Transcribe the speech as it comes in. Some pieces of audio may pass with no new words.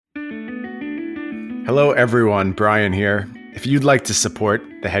Hello, everyone. Brian here. If you'd like to support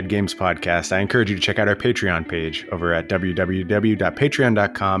the Head Games podcast, I encourage you to check out our Patreon page over at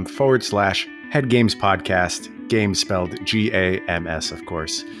www.patreon.com/Head Games Podcast, games spelled GAMS, of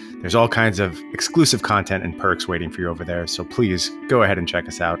course. There's all kinds of exclusive content and perks waiting for you over there, so please go ahead and check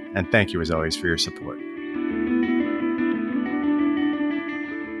us out. And thank you, as always, for your support.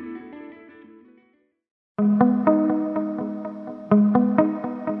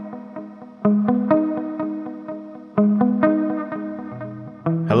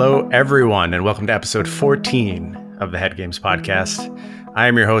 Hello, everyone, and welcome to episode 14 of the Head Games podcast. I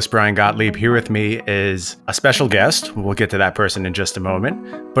am your host, Brian Gottlieb. Here with me is a special guest. We'll get to that person in just a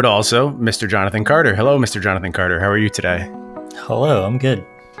moment, but also Mr. Jonathan Carter. Hello, Mr. Jonathan Carter. How are you today? Hello, I'm good.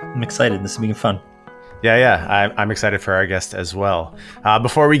 I'm excited. This is being fun. Yeah, I'm excited for our guest as well.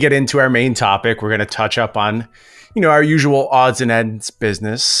 Before we get into our main topic, we're going to touch up on, our usual odds and ends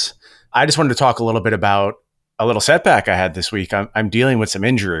business. I just wanted to talk a little bit about a little setback I had this week. I'm dealing with some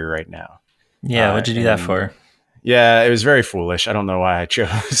injury right now. Yeah, what'd you do that for? Yeah, it was very foolish. I don't know why I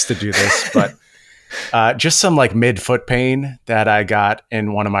chose to do this, but just some mid-foot pain that I got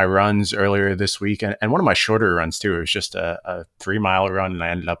in one of my runs earlier this week, and one of my shorter runs too. It was just a 3-mile run, and I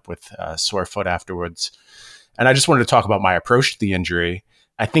ended up with a sore foot afterwards. And I just wanted to talk about my approach to the injury.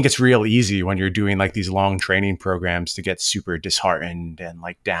 I think it's real easy when you're doing these long training programs to get super disheartened and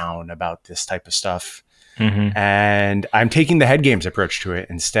down about this type of stuff. Mm-hmm. And I'm taking the Head Games approach to it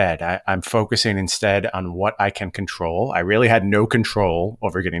instead. I'm focusing instead on what I can control. I really had no control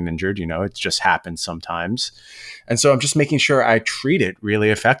over getting injured. It just happens sometimes. And so I'm just making sure I treat it really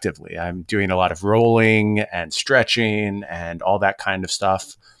effectively. I'm doing a lot of rolling and stretching and all that kind of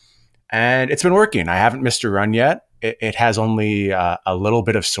stuff. And it's been working. I haven't missed a run yet. It has only a little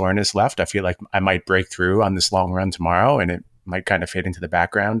bit of soreness left. I feel like I might break through on this long run tomorrow, and it might kind of fade into the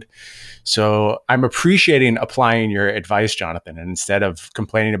background. So I'm appreciating applying your advice, Jonathan. And instead of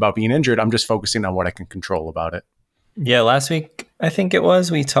complaining about being injured, I'm just focusing on what I can control about it. Yeah, last week, I think it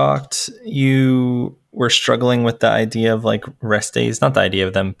was, we talked, you were struggling with the idea of rest days. Not the idea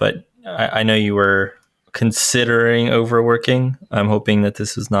of them, but I know you were considering overworking. I'm hoping that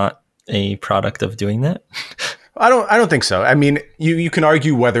this was not a product of doing that. I don't think so. I mean, you can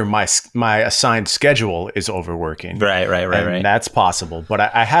argue whether my assigned schedule is overworking. Right. That's possible, but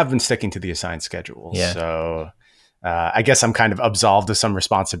I have been sticking to the assigned schedule. Yeah. So I guess I'm kind of absolved of some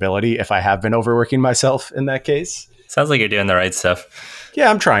responsibility if I have been overworking myself in that case. Sounds like you're doing the right stuff.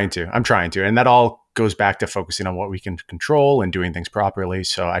 Yeah, I'm trying to. And that all goes back to focusing on what we can control and doing things properly.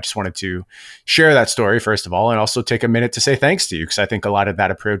 So I just wanted to share that story, first of all, and also take a minute to say thanks to you, because I think a lot of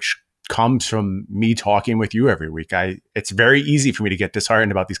that approach comes from me talking with you every week. It's very easy for me to get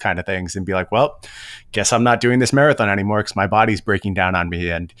disheartened about these kind of things and be like, well, guess I'm not doing this marathon anymore because my body's breaking down on me,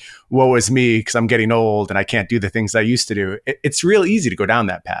 and woe is me because I'm getting old and I can't do the things I used to do. It's real easy to go down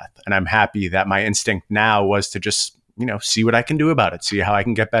that path. And I'm happy that my instinct now was to just, see what I can do about it, see how I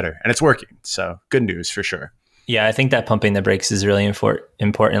can get better. And it's working. So good news for sure. Yeah, I think that pumping the brakes is really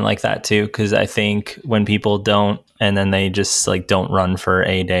important like that too, because I think when people don't, and then they just don't run for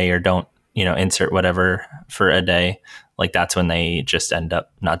a day or don't, insert whatever for a day, that's when they just end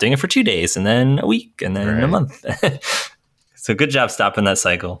up not doing it for 2 days and then a week and then a month. So good job stopping that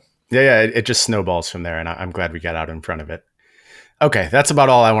cycle. Yeah, it just snowballs from there, and I'm glad we got out in front of it. Okay, that's about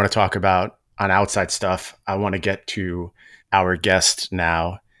all I want to talk about on outside stuff. I want to get to our guest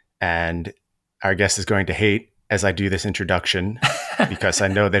now, and our guest is going to hate as I do this introduction because I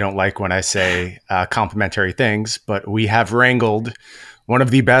know they don't like when I say complimentary things, but we have wrangled one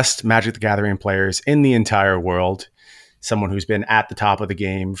of the best Magic the Gathering players in the entire world, someone who's been at the top of the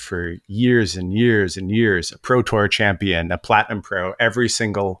game for years and years and years, a Pro Tour champion, a Platinum Pro, every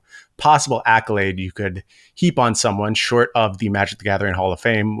single possible accolade you could heap on someone short of the Magic the Gathering Hall of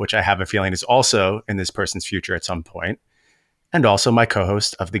Fame, which I have a feeling is also in this person's future at some point. And also my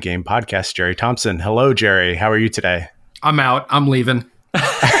co-host of the Game podcast, Jerry Thompson. Hello, Jerry. How are you today? I'm out. I'm leaving.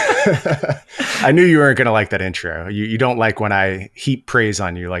 I knew you weren't going to like that intro. You don't like when I heap praise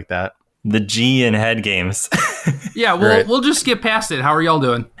on you like that. The G in Head Games. Yeah, we'll just skip past it. How are y'all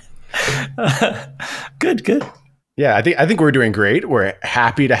doing? Good. Yeah, I think we're doing great. We're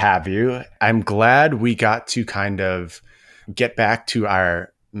happy to have you. I'm glad we got to kind of get back to our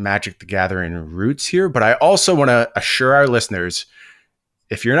Magic the Gathering roots here, but I also want to assure our listeners,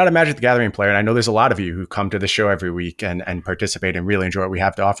 if you're not a Magic the Gathering player, and I know there's a lot of you who come to the show every week and participate and really enjoy what we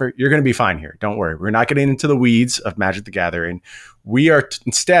have to offer, you're going to be fine here. Don't worry. We're not getting into the weeds of Magic the Gathering. We are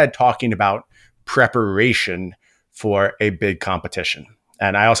instead talking about preparation for a big competition.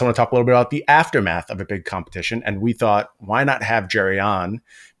 And I also want to talk a little bit about the aftermath of a big competition. And we thought, why not have Jerry on?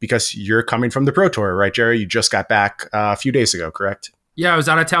 Because you're coming from the Pro Tour, right, Jerry? You just got back a few days ago, correct? Yeah, I was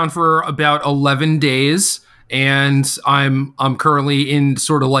out of town for about 11 days. And I'm currently in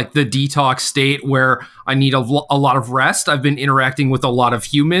sort of like the detox state where I need a lot of rest. I've been interacting with a lot of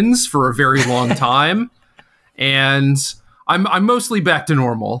humans for a very long time, and I'm mostly back to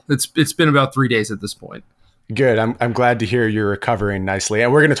normal. It's been about 3 days at this point. Good. I'm glad to hear you're recovering nicely,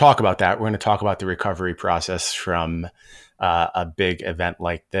 and we're going to talk about that. We're going to talk about the recovery process from a big event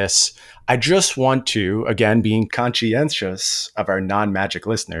like this. I just want to, again, being conscientious of our non-Magic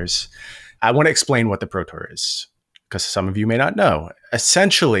listeners, I want to explain what the Pro Tour is, because some of you may not know.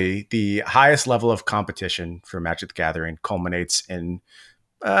 Essentially, the highest level of competition for Magic the Gathering culminates in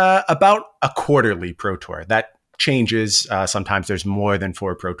about a quarterly Pro Tour. That changes. Sometimes there's more than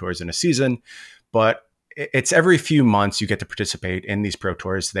 4 Pro Tours in a season, but it's every few months you get to participate in these Pro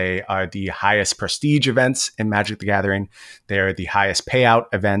Tours. They are the highest prestige events in Magic the Gathering. They are the highest payout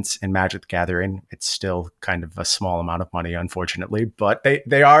events in Magic the Gathering. It's still kind of a small amount of money, unfortunately, but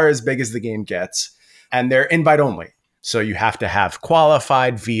they are as big as the game gets, and they're invite only. So you have to have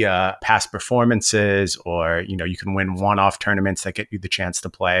qualified via past performances, or you can win one-off tournaments that get you the chance to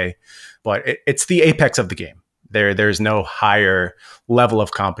play. But it's the apex of the game. There's no higher level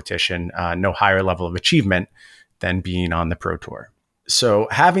of competition, no higher level of achievement than being on the Pro Tour. So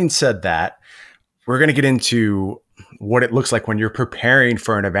having said that, we're going to get into what it looks like when you're preparing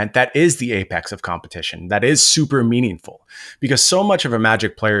for an event that is the apex of competition, that is super meaningful, because so much of a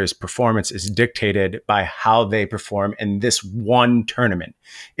Magic player's performance is dictated by how they perform in this one tournament.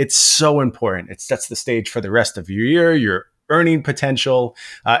 It's so important. It sets the stage for the rest of your year, your earning potential.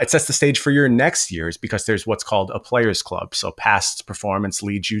 It sets the stage for your next years, because there's what's called a players club. So past performance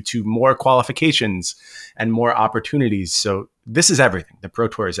leads you to more qualifications and more opportunities. So this is everything. The Pro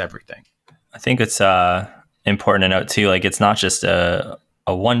Tour is everything. I think it's important to note too, like it's not just a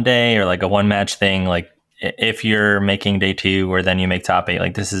one day or like a one match thing. Like if you're making day 2 or then you make top 8,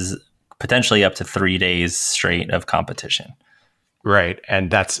 like this is potentially up to 3 days straight of competition. Right.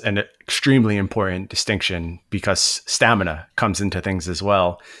 And that's an extremely important distinction, because stamina comes into things as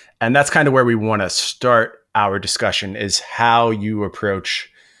well. And that's kind of where we want to start our discussion, is how you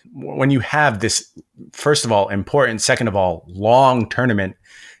approach when you have this, first of all, important, second of all, long tournament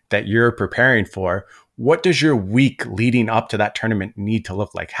that you're preparing for. What does your week leading up to that tournament need to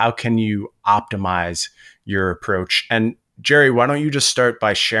look like? How can you optimize your approach? And Jerry, why don't you just start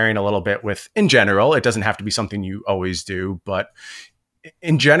by sharing a little bit with, in general, it doesn't have to be something you always do, but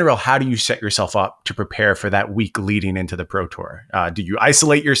in general, how do you set yourself up to prepare for that week leading into the Pro Tour? Do you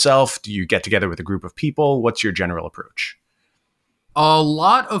isolate yourself? Do you get together with a group of people? What's your general approach? A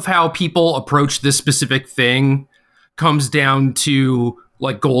lot of how people approach this specific thing comes down to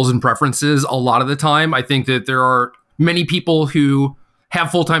like goals and preferences. A lot of the time, I think that there are many people who have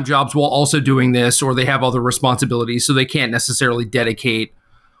full-time jobs while also doing this, or they have other responsibilities, so they can't necessarily dedicate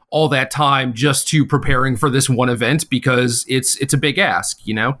all that time just to preparing for this one event, because it's a big ask,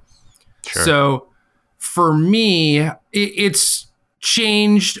 Sure. So for me, it's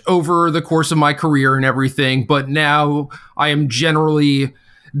changed over the course of my career and everything, but now I am generally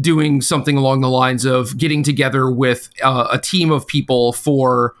doing something along the lines of getting together with a team of people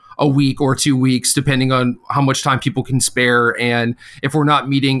for a week or 2 weeks, depending on how much time people can spare. And if we're not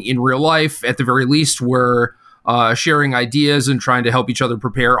meeting in real life, at the very least, we're sharing ideas and trying to help each other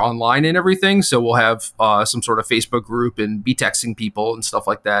prepare online and everything. So we'll have some sort of Facebook group and be texting people and stuff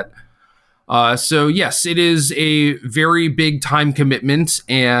like that. So yes, it is a very big time commitment.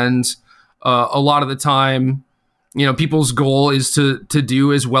 And a lot of the time, people's goal is to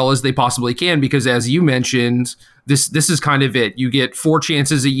do as well as they possibly can, because as you mentioned, this is kind of it. You get 4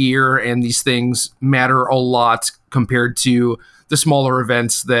 chances a year, and these things matter a lot compared to the smaller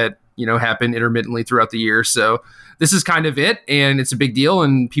events that, happen intermittently throughout the year. So this is kind of it, and it's a big deal,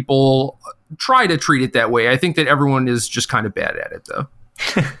 and people try to treat it that way. I think that everyone is just kind of bad at it, though.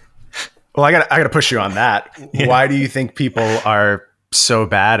 Well, I got to push you on that. Yeah. Why do you think people are so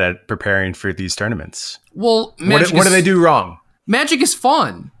bad at preparing for these tournaments? Well, what do they do wrong? Magic is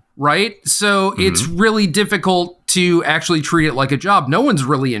fun, right? So it's really difficult to actually treat it like a job. No one's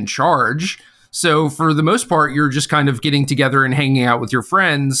really in charge. So for the most part, you're just kind of getting together and hanging out with your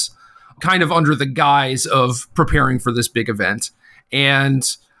friends, kind of under the guise of preparing for this big event. And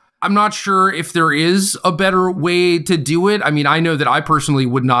I'm not sure if there is a better way to do it. I mean, I know that I personally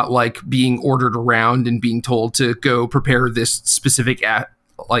would not like being ordered around and being told to go prepare this specific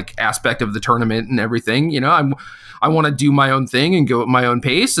aspect of the tournament and everything. I want to do my own thing and go at my own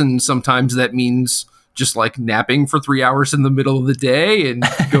pace. And sometimes that means just like napping for 3 hours in the middle of the day and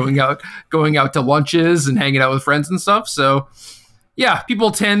going out to lunches and hanging out with friends and stuff. So yeah,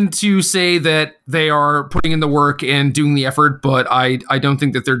 people tend to say that they are putting in the work and doing the effort, but I don't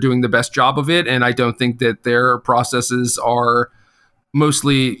think that they're doing the best job of it. And I don't think that their processes are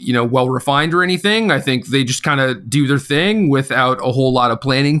mostly, well refined or anything. I think they just kind of do their thing without a whole lot of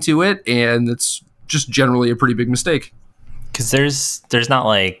planning to it. And it's just generally a pretty big mistake. Because there's not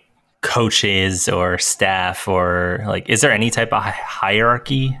like coaches or staff or like, is there any type of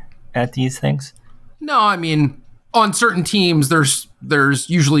hierarchy at these things? No, I mean, on certain teams, there's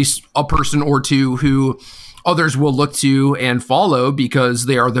usually a person or two who others will look to and follow because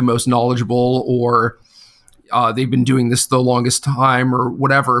they are the most knowledgeable or they've been doing this the longest time or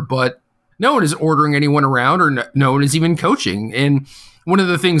whatever. But no one is ordering anyone around or no one is even coaching. And one of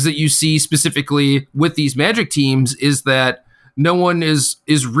the things that you see specifically with these Magic teams is that no one is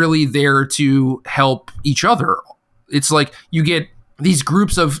really there to help each other. It's like you get these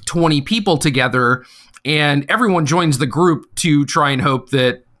groups of 20 people together and everyone joins the group to try and hope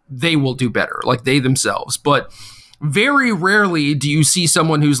that they will do better, like they themselves. But very rarely do you see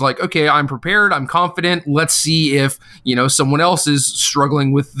someone who's like, okay, I'm prepared, I'm confident. Let's see if, someone else is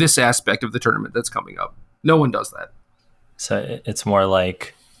struggling with this aspect of the tournament that's coming up. No one does that. So it's more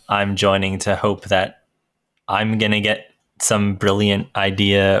like I'm joining to hope that I'm going to get some brilliant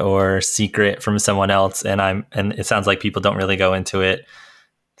idea or secret from someone else. And it sounds like people don't really go into it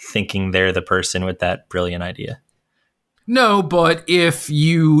thinking they're the person with that brilliant idea. No, but if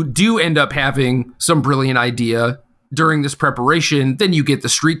you do end up having some brilliant idea during this preparation, then you get the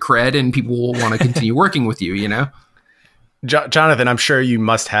street cred and people will want to continue working with you, Jonathan, I'm sure you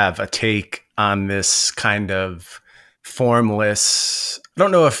must have a take on this kind of formless, I don't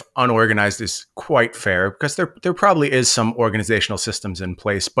know if unorganized is quite fair because there probably is some organizational systems in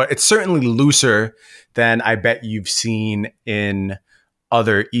place, but it's certainly looser than I bet you've seen in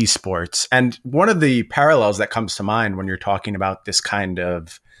other esports. And one of the parallels that comes to mind when you're talking about this kind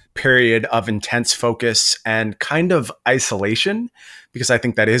of period of intense focus and kind of isolation, because I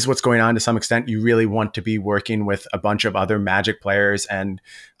think that is what's going on to some extent. You really want to be working with a bunch of other Magic players, and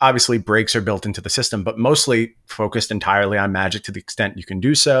obviously breaks are built into the system, but mostly focused entirely on Magic to the extent you can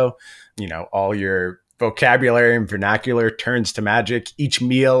do so. All your vocabulary and vernacular turns to Magic. Each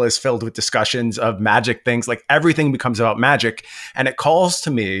meal is filled with discussions of Magic things. Like everything becomes about Magic. And it calls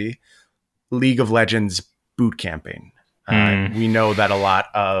to me League of Legends boot camping. We know that a lot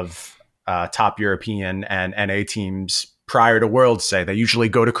of top European and NA teams prior to Worlds say they usually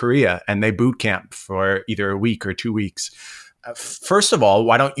go to Korea and they boot camp for either a week or 2 weeks. First of all,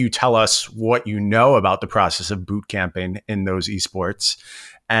 why don't you tell us what you know about the process of boot camping in those esports?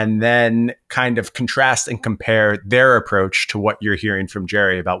 And then kind of contrast and compare their approach to what you're hearing from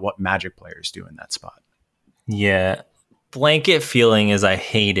Jerry about what Magic players do in that spot. Yeah. Blanket feeling is I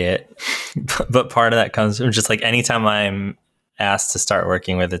hate it. But part of that comes from just like anytime I'm asked to start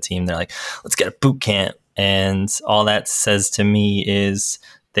working with a team, they're like, let's get a boot camp. And all that says to me is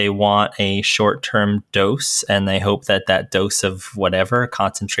they want a short-term dose and they hope that that dose of whatever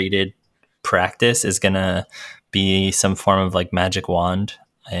concentrated practice is going to be some form of like magic wand.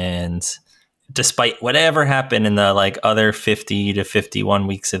 And despite whatever happened in the like other 50 to 51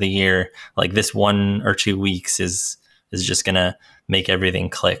 weeks of the year, like this 1 or 2 weeks is just going to make everything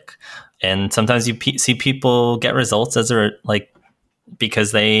click. And sometimes you see people get results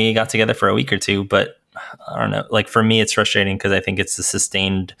because they got together for a week or two, but I don't know. Like for me, it's frustrating because I think it's the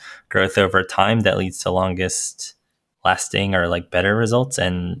sustained growth over time that leads to longest lasting or like better results.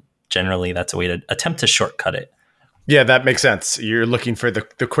 And generally that's a way to attempt to shortcut it. Yeah, that makes sense. You're looking for the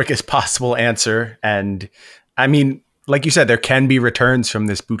quickest possible answer. And I mean, like you said, there can be returns from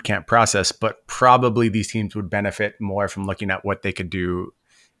this bootcamp process, but probably these teams would benefit more from looking at what they could do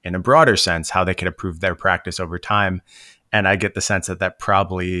in a broader sense, how they could improve their practice over time. And I get the sense that that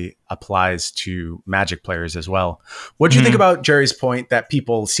probably applies to Magic players as well. What do you think about Jerry's point that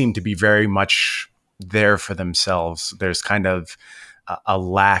people seem to be very much there for themselves? There's kind of a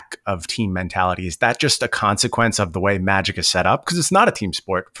lack of team mentality. Is that just a consequence of the way Magic is set up? Because it's not a team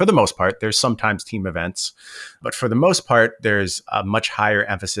sport for the most part. There's sometimes team events, but for the most part, there's a much higher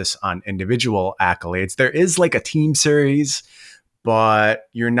emphasis on individual accolades. There is like a team series, but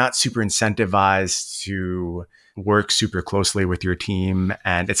you're not super incentivized to work super closely with your team.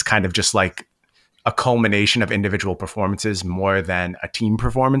 And it's kind of just like a culmination of individual performances more than a team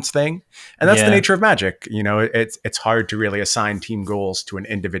performance thing. And that's the nature of Magic. You know, it's hard to really assign team goals to an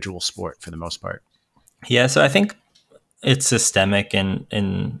individual sport for the most part. Yeah. So I think it's systemic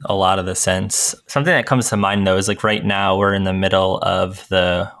in a lot of the sense. Something that comes to mind though is like right now we're in the middle of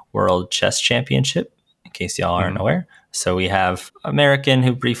the World Chess Championship in case y'all aren't aware. So we have American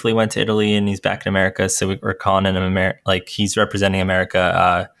who briefly went to Italy and he's back in America. So we're calling him he's representing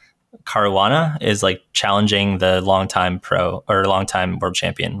America. Caruana is like challenging the longtime world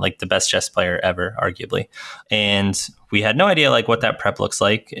champion, like the best chess player ever, arguably. And we had no idea like what that prep looks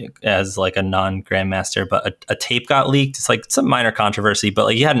like as like a non-grandmaster, but a tape got leaked. It's like some minor controversy, but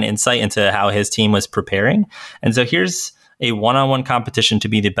like he had an insight into how his team was preparing. And so here's a one-on-one competition to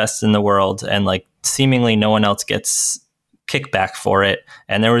be the best in the world, and like seemingly no one else gets kickback for it.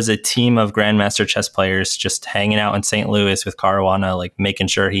 And there was a team of grandmaster chess players just hanging out in St. Louis with Caruana, like making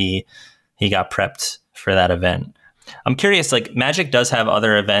sure he got prepped for that event. I'm curious, like Magic does have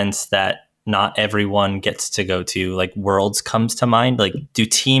other events that not everyone gets to go to, like Worlds comes to mind. Like, do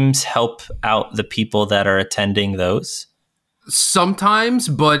teams help out the people that are attending those? Sometimes,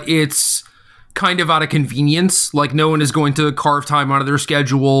 but it's kind of out of convenience. Like no one is going to carve time out of their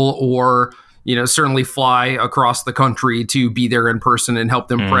schedule or certainly fly across the country to be there in person and help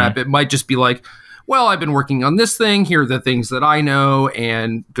them prep. It might just be like, well, I've been working on this thing. Here are the things that I know,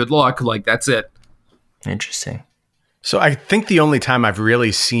 and good luck. Like, that's it. Interesting. So I think the only time I've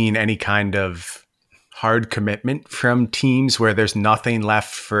really seen any kind of hard commitment from teams where there's nothing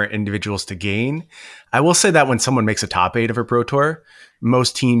left for individuals to gain, I will say that when someone makes a top 8 of a Pro Tour,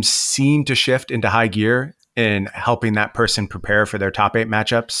 most teams seem to shift into high gear in helping that person prepare for their top 8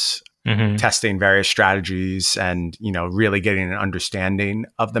 matchups. Testing various strategies and, really getting an understanding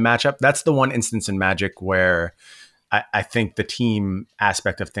of the matchup. That's the one instance in Magic where I think the team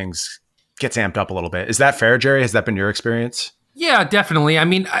aspect of things gets amped up a little bit. Is that fair, Jerry? Has that been your experience? Yeah, definitely. I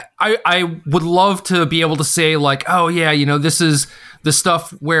mean, I would love to be able to say like, oh yeah, this is the stuff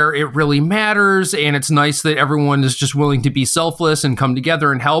where it really matters. And it's nice that everyone is just willing to be selfless and come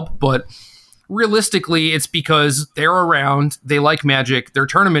together and help. But realistically, it's because they're around, they like Magic, their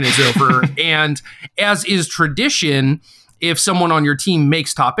tournament is over, and as is tradition, if someone on your team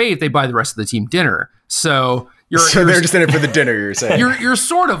makes top 8, they buy the rest of the team dinner. So they're just in it for the dinner, you're saying. You're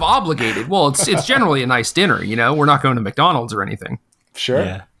sort of obligated. Well, it's generally a nice dinner, We're not going to McDonald's or anything. Sure.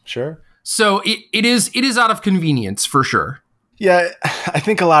 Yeah. Sure. So it is out of convenience for sure. Yeah, I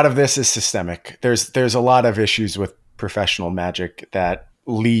think a lot of this is systemic. There's a lot of issues with professional Magic that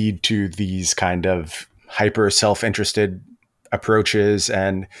lead to these kind of hyper self-interested approaches,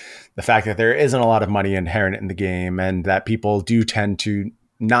 and the fact that there isn't a lot of money inherent in the game, and that people do tend to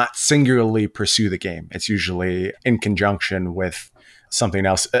not singularly pursue the game. It's usually in conjunction with something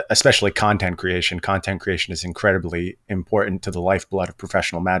else, especially content creation. Content creation is incredibly important to the lifeblood of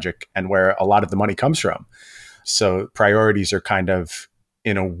professional Magic and where a lot of the money comes from. So priorities are kind of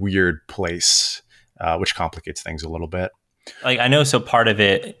in a weird place, which complicates things a little bit. Like, I know, so part of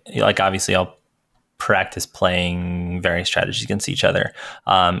it, like, obviously I'll practice playing various strategies against each other.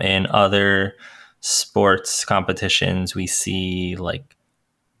 In other sports competitions, we see like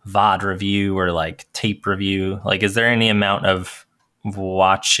VOD review or like tape review. Like, is there any amount of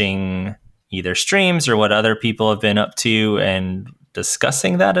watching either streams or what other people have been up to and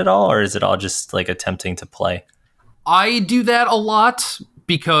discussing that at all? Or is it all just like attempting to play? I do that a lot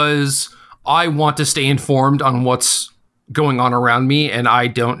because I want to stay informed on what's going on around me, and I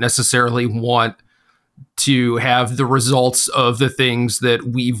don't necessarily want to have the results of the things that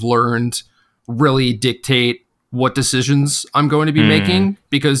we've learned really dictate what decisions I'm going to be making,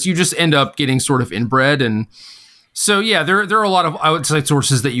 because you just end up getting sort of inbred. And so, yeah, there are a lot of outside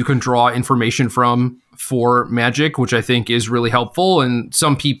sources that you can draw information from for Magic, which I think is really helpful. And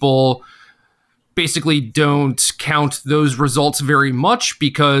some people basically don't count those results very much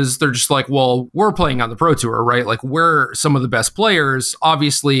because they're just like, well, we're playing on the Pro Tour, right? Like, we're some of the best players.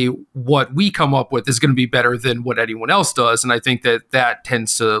 Obviously, what we come up with is going to be better than what anyone else does. And I think that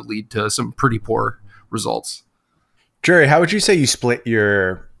tends to lead to some pretty poor results. Jerry, how would you say you split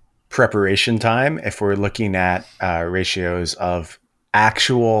your preparation time if we're looking at ratios of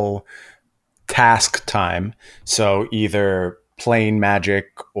actual task time? So either playing Magic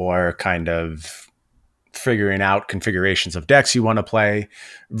or kind of figuring out configurations of decks you want to play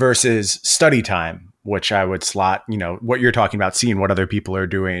versus study time, which I would slot, what you're talking about, seeing what other people are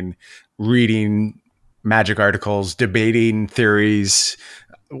doing, reading Magic articles, debating theories.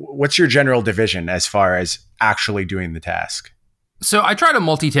 What's your general division as far as actually doing the task? So I try to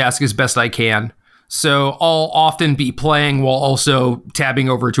multitask as best I can. So I'll often be playing while also tabbing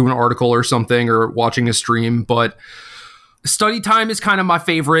over to an article or something or watching a stream. But study time is kind of my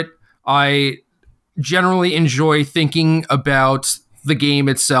favorite. I generally enjoy thinking about the game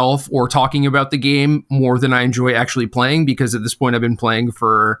itself or talking about the game more than I enjoy actually playing, because at this point I've been playing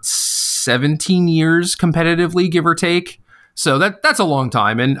for 17 years competitively, give or take. So that's a long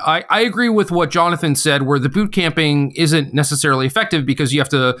time. And I agree with what Jonathan said, where the boot camping isn't necessarily effective because you have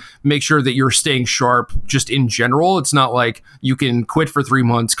to make sure that you're staying sharp just in general. It's not like you can quit for 3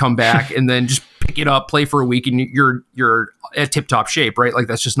 months, come back, and then just pick it up, play for a week, and you're at tip-top shape, right? Like,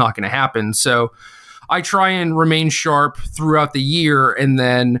 that's just not going to happen. So I try and remain sharp throughout the year, and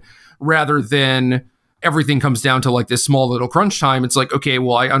then rather than everything comes down to like this small little crunch time, it's like, okay,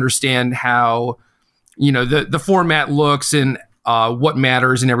 well, I understand how, the format looks and what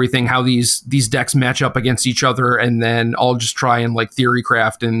matters and everything, how these decks match up against each other, and then I'll just try and like theory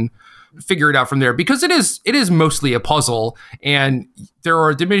craft and figure it out from there, because it is mostly a puzzle, and there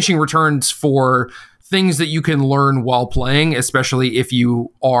are diminishing returns for things that you can learn while playing, especially if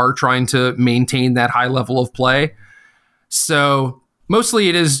you are trying to maintain that high level of play. So mostly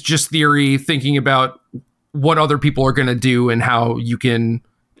it is just theory, thinking about what other people are going to do and how you can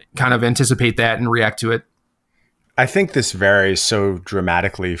kind of anticipate that and react to it. I think this varies so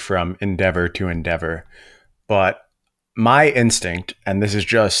dramatically from endeavor to endeavor, but my instinct, and this is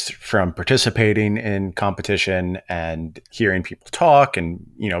just from participating in competition and hearing people talk and,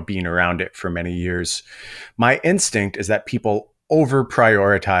 being around it for many years, my instinct is that people over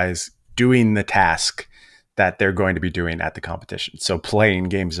prioritize doing the task that they're going to be doing at the competition. So playing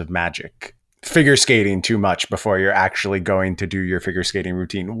games of Magic, figure skating too much before you're actually going to do your figure skating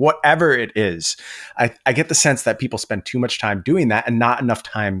routine, whatever it is. I get the sense that people spend too much time doing that and not enough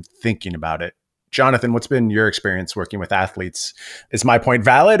time thinking about it. Jonathan, what's been your experience working with athletes? Is my point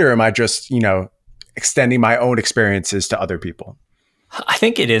valid, or am I just, extending my own experiences to other people? I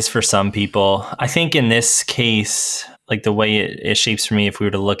think it is for some people. I think in this case, like the way it shapes for me, if we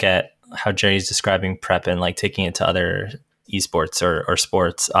were to look at how Jerry's describing prep and like taking it to other esports or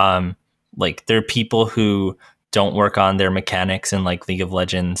sports, like there are people who don't work on their mechanics in like League of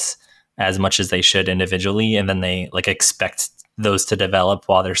Legends as much as they should individually, and then they like expect those to develop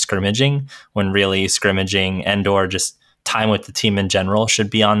while they're scrimmaging, when really scrimmaging and or just time with the team in general should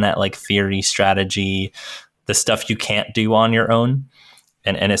be on that like theory, strategy, the stuff you can't do on your own.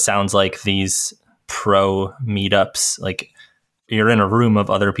 And it sounds like these pro meetups, like you're in a room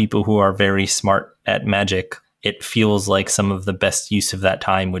of other people who are very smart at Magic. It feels like some of the best use of that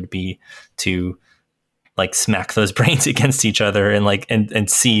time would be to like smack those brains against each other and like and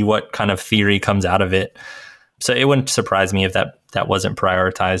see what kind of theory comes out of it. So it wouldn't surprise me if that wasn't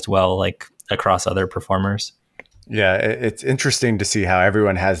prioritized well, like across other performers. Yeah, it's interesting to see how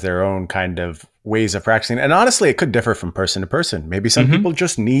everyone has their own kind of ways of practicing. And honestly, it could differ from person to person. Maybe some people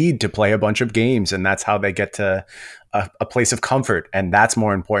just need to play a bunch of games, and that's how they get to a place of comfort. And that's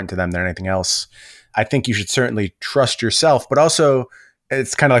more important to them than anything else. I think you should certainly trust yourself, but also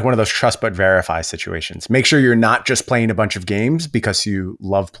it's kind of like one of those trust but verify situations. Make sure you're not just playing a bunch of games because you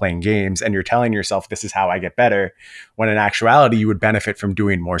love playing games and you're telling yourself, this is how I get better, when in actuality, you would benefit from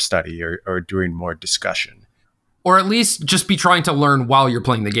doing more study or doing more discussion. Or at least just be trying to learn while you're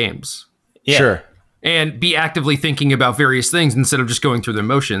playing the games. Yeah. Sure. And be actively thinking about various things instead of just going through the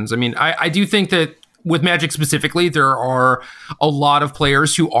motions. I mean, I do think that with Magic specifically, there are a lot of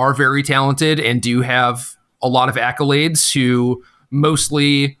players who are very talented and do have a lot of accolades who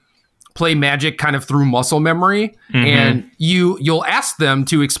mostly play Magic kind of through muscle memory. And you'll ask them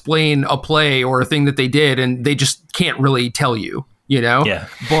to explain a play or a thing that they did, and they just can't really tell you, Yeah.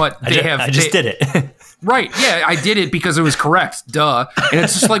 But I just did it. Right. Yeah, I did it because it was correct. Duh. And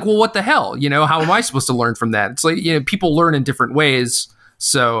it's just like, well, what the hell? How am I supposed to learn from that? It's like, people learn in different ways.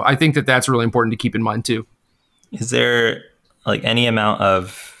 So I think that that's really important to keep in mind too. Is there like any amount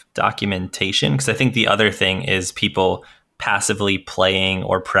of documentation? Because I think the other thing is people passively playing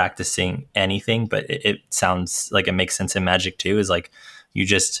or practicing anything, but it sounds like it makes sense in Magic too, is like you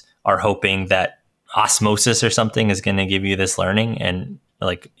just are hoping that osmosis or something is going to give you this learning, and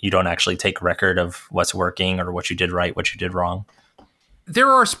like you don't actually take record of what's working or what you did right, what you did wrong.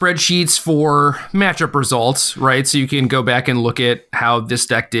 There are spreadsheets for matchup results, right? So you can go back and look at how this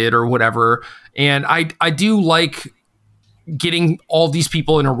deck did or whatever. And I do like getting all these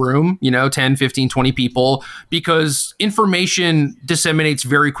people in a room, 10, 15, 20 people, because information disseminates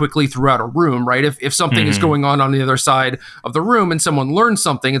very quickly throughout a room, right? If something is going on the other side of the room and someone learns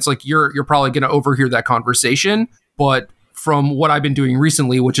something, it's like you're probably going to overhear that conversation. But from what I've been doing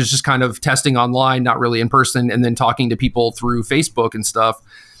recently, which is just kind of testing online, not really in person, and then talking to people through Facebook and stuff,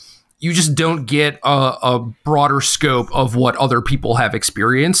 you just don't get a broader scope of what other people have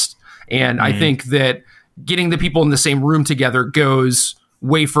experienced. And I think that getting the people in the same room together goes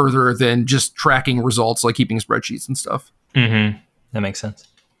way further than just tracking results, like keeping spreadsheets and stuff. That makes sense.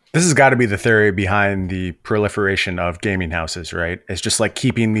 This has got to be the theory behind the proliferation of gaming houses, right? It's just like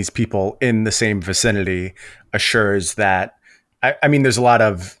keeping these people in the same vicinity assures that I mean, there's a lot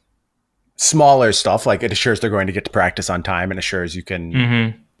of smaller stuff, like it assures they're going to get to practice on time and assures you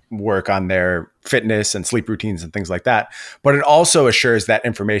can work on their fitness and sleep routines and things like that. But it also assures that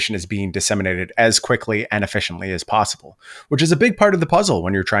information is being disseminated as quickly and efficiently as possible, which is a big part of the puzzle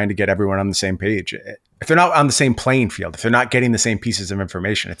when you're trying to get everyone on the same page. If they're not on the same playing field, if they're not getting the same pieces of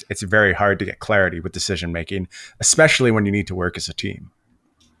information, it's very hard to get clarity with decision making, especially when you need to work as a team.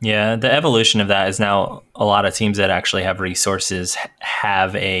 Yeah, the evolution of that is now a lot of teams that actually have resources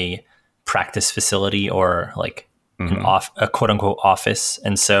have a practice facility or like a quote unquote office.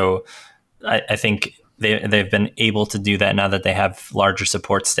 And so I think they've been able to do that now that they have larger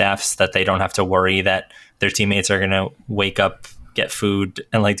support staffs, that they don't have to worry that their teammates are going to wake up, get food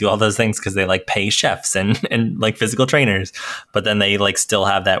and like do all those things because they like pay chefs and like physical trainers. But then they like still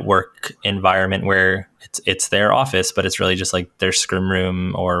have that work environment where it's their office, but it's really just like their scrim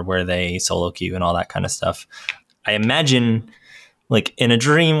room or where they solo queue and all that kind of stuff. I imagine like in a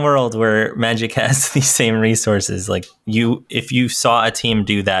dream world where Magic has these same resources, like if you saw a team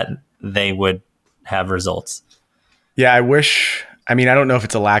do that, they would have results. Yeah, I wish. I mean, I don't know if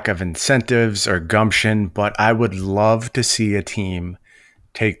it's a lack of incentives or gumption, but I would love to see a team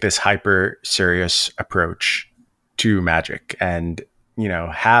take this hyper serious approach to Magic and,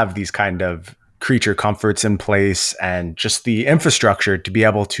 have these kind of creature comforts in place and just the infrastructure to be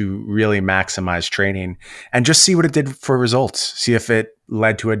able to really maximize training and just see what it did for results. See if it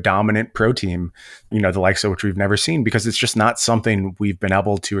led to a dominant pro team, the likes of which we've never seen, because it's just not something we've been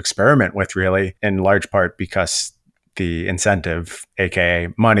able to experiment with really, in large part because the incentive, aka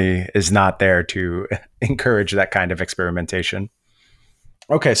money, is not there to encourage that kind of experimentation.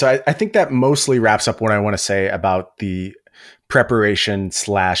 Okay, so I think that mostly wraps up what I want to say about the preparation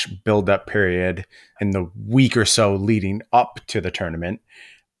 / build-up period in the week or so leading up to the tournament.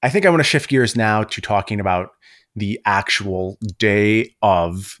 I think I want to shift gears now to talking about the actual day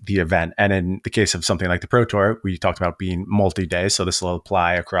of the event. And in the case of something like the Pro Tour, we talked about being multi-day, so this will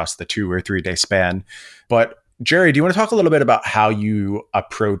apply across the 2 or 3 day span. But Jerry, do you want to talk a little bit about how you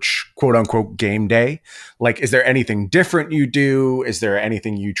approach quote unquote game day? Like, is there anything different you do? Is there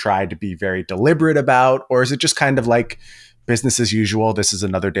anything you try to be very deliberate about? Or is it just kind of like business as usual? This is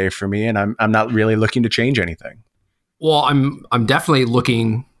another day for me and I'm not really looking to change anything. Well, I'm definitely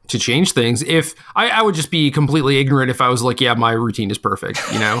looking to change things. If I would just be completely ignorant if I was like, yeah, my routine is perfect,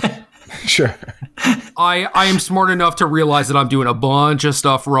 Sure. I am smart enough to realize that I'm doing a bunch of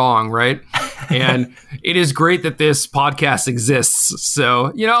stuff wrong, right? And it is great that this podcast exists.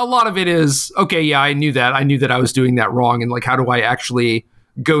 So, a lot of it is, okay, yeah, I knew that I was doing that wrong. And like, how do I actually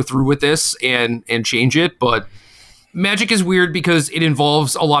go through with this and change it? But Magic is weird because it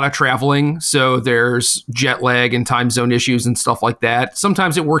involves a lot of traveling. So there's jet lag and time zone issues and stuff like that.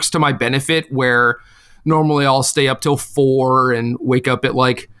 Sometimes it works to my benefit where normally I'll stay up till 4 and wake up at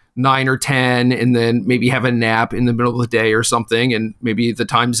like 9 or 10 and then maybe have a nap in the middle of the day or something. And maybe the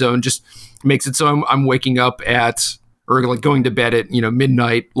time zone just makes it so I'm waking up or like going to bed at,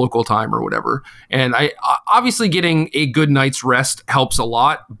 midnight local time or whatever. And I obviously getting a good night's rest helps a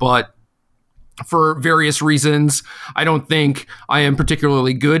lot, but for various reasons, I don't think I am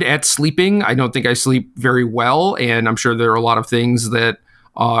particularly good at sleeping. I don't think I sleep very well. And I'm sure there are a lot of things that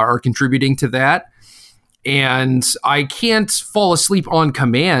are contributing to that. And I can't fall asleep on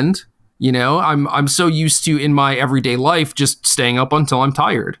command. I'm so used to in my everyday life just staying up until I'm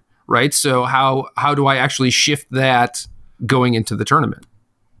tired, right? So how do I actually shift that going into the tournament?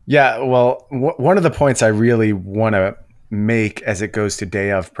 Yeah, well, one of the points I really want to make as it goes to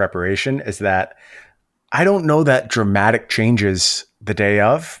day of preparation is that I don't know that dramatic changes the day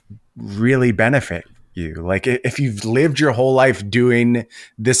of really benefit you. Like if you've lived your whole life doing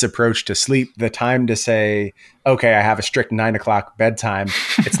this approach to sleep, the time to say, okay, I have a strict 9 o'clock bedtime.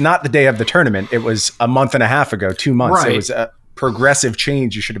 It's not the day of the tournament. It was a month and a half ago, 2 months. Right. It was a progressive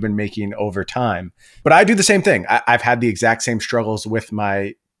change you should have been making over time. But I do the same thing. I've had the exact same struggles with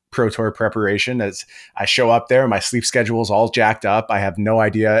my Pro Tour preparation. As I show up there, my sleep schedule is all jacked up. I have no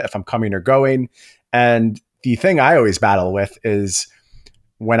idea if I'm coming or going. And the thing I always battle with is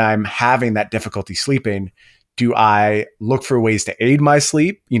when I'm having that difficulty sleeping, do I look for ways to aid my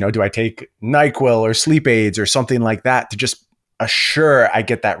sleep? Do I take NyQuil or sleep aids or something like that to just assure I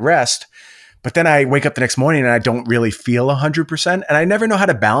get that rest? But then I wake up the next morning and I don't really feel 100%. And I never know how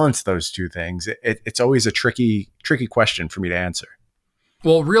to balance those two things. It's always a tricky question for me to answer.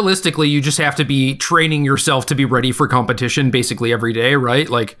 Well, realistically, you just have to be training yourself to be ready for competition basically every day, right?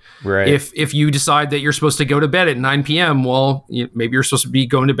 Like right. If you decide that you're supposed to go to bed at 9 p.m., well, maybe you're supposed to be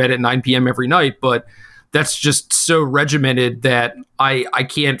going to bed at 9 p.m. every night, but that's just so regimented that I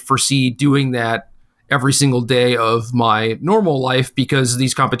can't foresee doing that every single day of my normal life because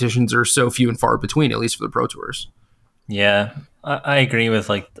these competitions are so few and far between, at least for the Pro Tours. Yeah, I agree with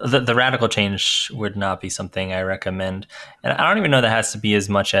like the radical change would not be something I recommend. And I don't even know that has to be as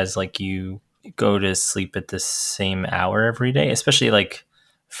much as like you go to sleep at the same hour every day, especially like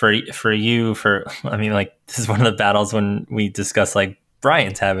for you, I mean, like this is one of the battles when we discuss like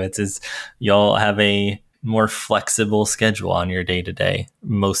Brian's habits is you'll have a more flexible schedule on your day to day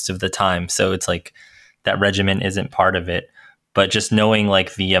most of the time. So it's like that regimen isn't part of it, but just knowing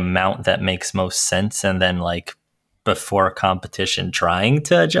like the amount that makes most sense and then like before competition trying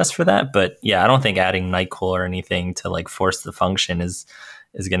to adjust for that. But yeah, I don't think adding NyQuil or anything to like force the function is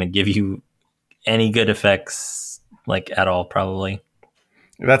going to give you any good effects like at all, probably.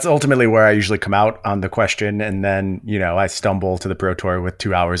 That's ultimately where I usually come out on the question. And then, I stumble to the Pro Tour with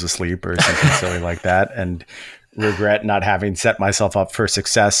 2 hours of sleep or something silly like that and regret not having set myself up for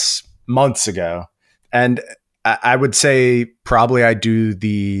success months ago. And I would say probably I do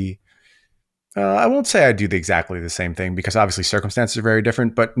I won't say I do exactly the same thing because obviously circumstances are very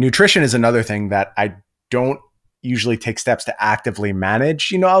different, but nutrition is another thing that I don't usually take steps to actively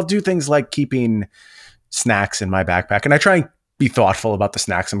manage. I'll do things like keeping snacks in my backpack, and I try and be thoughtful about the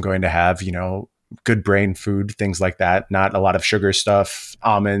snacks I'm going to have, good brain food, things like that. Not a lot of sugar stuff,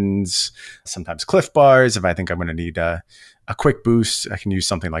 almonds, sometimes Cliff Bars. If I think I'm going to need a quick boost, I can use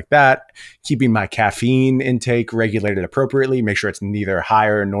something like that. Keeping my caffeine intake regulated appropriately, make sure it's neither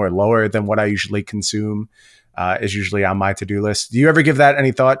higher nor lower than what I usually consume is usually on my to-do list. Do you ever give that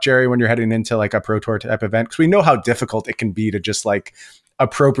any thought, Jerry, when you're heading into like a Pro Tour type event? Because we know how difficult it can be to just like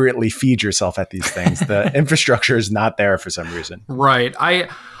appropriately feed yourself at these things. The infrastructure is not there for some reason. Right.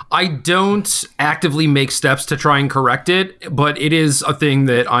 I don't actively make steps to try and correct it, but it is a thing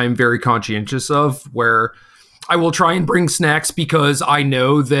that I'm very conscientious of, where I will try and bring snacks because I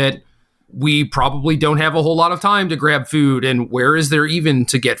know that we probably don't have a whole lot of time to grab food. And where is there even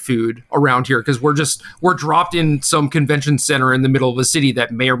to get food around here? Because we're dropped in some convention center in the middle of a city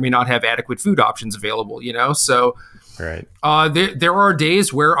that may or may not have adequate food options available, So right. There are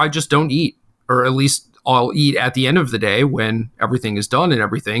days where I just don't eat, or at least I'll eat at the end of the day when everything is done and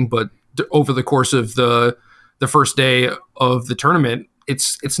everything. But over the course of the first day of the tournament,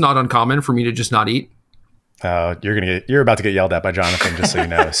 it's not uncommon for me to just not eat. You're about to get yelled at by Jonathan, just so you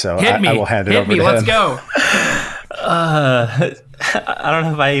know. So I will hand it over to him. Let's go. I don't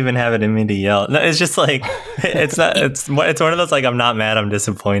know if I even have it in me to yell. No, it's just like it's one of those like I'm not mad, I'm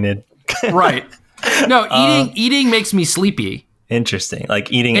disappointed. Right. No, eating makes me sleepy. Interesting.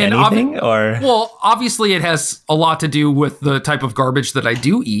 Like eating anything or? Well, obviously it has a lot to do with the type of garbage that I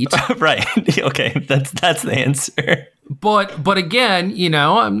do eat. Right. Okay. That's the answer. But again,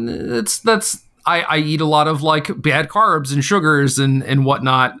 I eat a lot of like bad carbs and sugars and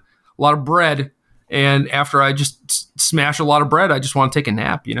whatnot, a lot of bread. And after I just smash a lot of bread, I just want to take a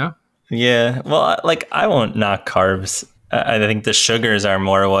nap, Yeah. Well, like I won't knock carbs. I think the sugars are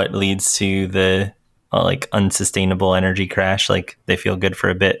more what leads to the like unsustainable energy crash. Like they feel good for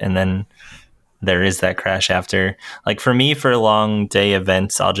a bit and then there is that crash after. Like for me, for long day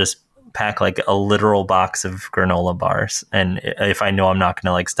events, I'll just pack like a literal box of granola bars. And if I know I'm not going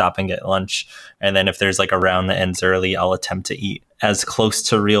to like stop and get lunch, and then if there's like a round that ends early, I'll attempt to eat as close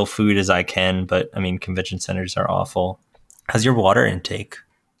to real food as I can. But I mean, convention centers are awful. How's your water intake?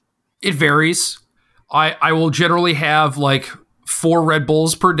 It varies. I will generally have like 4 Red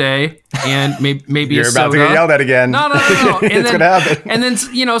Bulls per day and maybe You're a soda. You're about to get yelled at again. No. And it's going to happen. And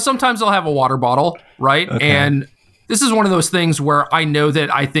then, sometimes I'll have a water bottle, right? Okay. And this is one of those things where I know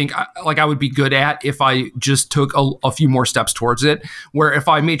that I think like I would be good at if I just took a few more steps towards it, where if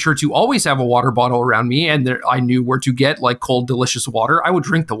I made sure to always have a water bottle around me and I knew where to get like cold, delicious water, I would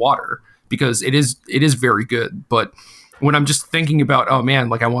drink the water because it is very good. But when I'm just thinking about, oh man,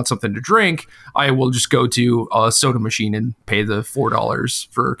 like I want something to drink, I will just go to a soda machine and pay the $4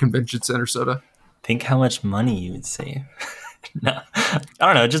 for convention center soda. Think how much money you would save. No, I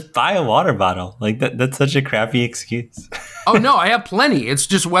don't know. Just buy a water bottle. Like that's such a crappy excuse. Oh no, I have plenty. It's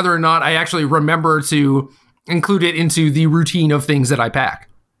just whether or not I actually remember to include it into the routine of things that I pack.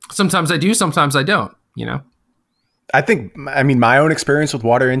 Sometimes I do, sometimes I don't, I mean, my own experience with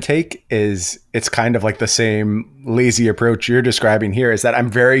water intake is it's kind of like the same lazy approach you're describing here, is that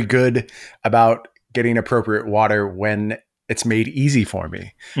I'm very good about getting appropriate water when it's made easy for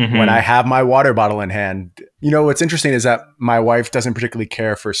me. Mm-hmm. When I have my water bottle in hand, what's interesting is that my wife doesn't particularly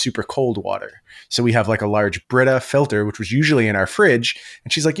care for super cold water. So we have like a large Brita filter, which was usually in our fridge.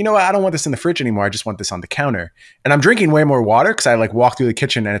 And she's like, you know what? I don't want this in the fridge anymore. I just want this on the counter. And I'm drinking way more water because I like walk through the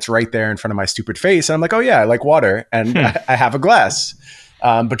kitchen and it's right there in front of my stupid face. And I'm like, oh yeah, I like water. And I have a glass.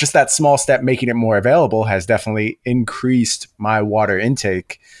 But just that small step, making it more available, has definitely increased my water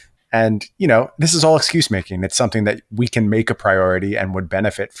intake. And, this is all excuse making. It's something that we can make a priority and would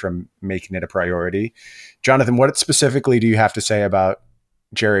benefit from making it a priority. Jonathan, what specifically do you have to say about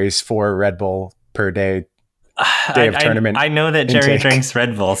Jerry's 4 Red Bull per day of tournament? I know that Jerry intake. Drinks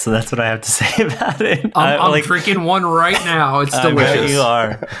Red Bull, so that's what I have to say about it. I'm drinking one right now. It's delicious. I bet you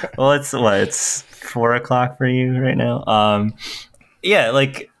are. Well, it's 4:00 for you right now. Yeah,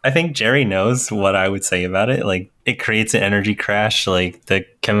 I think Jerry knows what I would say about it. It creates an energy crash. The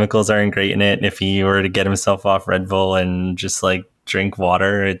chemicals aren't great in it. If he were to get himself off Red Bull and just drink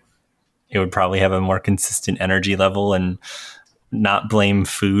water, it would probably have a more consistent energy level and not blame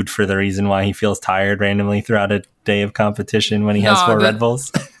food for the reason why he feels tired randomly throughout a day of competition when he has 4 Red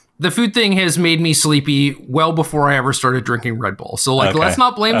Bulls. The food thing has made me sleepy well before I ever started drinking Red Bull. So let's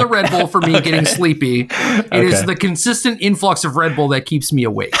not blame the Red Bull for me getting sleepy. It is the consistent influx of Red Bull that keeps me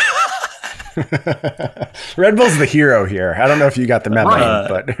awake. Red Bull's the hero here. I don't know if you got the memo,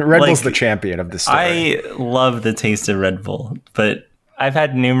 but Red Bull's the champion of this story. I love the taste of Red Bull, but I've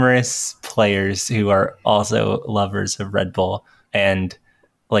had numerous players who are also lovers of Red Bull. And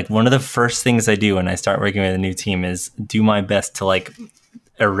one of the first things I do when I start working with a new team is do my best to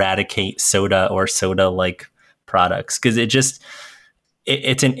eradicate soda or soda-like products. Because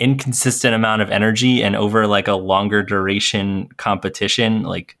it's an inconsistent amount of energy, and over a longer duration competition,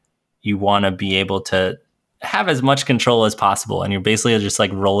 you want to be able to have as much control as possible, and you're basically just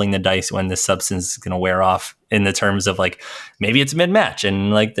rolling the dice when this substance is going to wear off, in the terms of maybe it's mid-match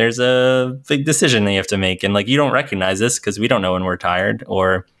and there's a big decision that you have to make, and you don't recognize this because we don't know when we're tired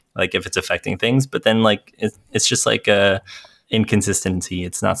or if it's affecting things, but then it's just a inconsistency.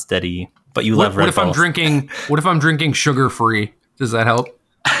 It's not steady, but you love Red Bull. What if I'm drinking sugar-free? Does that help?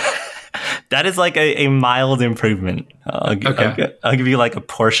 That is a mild improvement. I'll give you a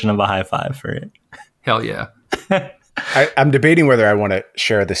portion of a high five for it. Hell yeah. I'm debating whether I want to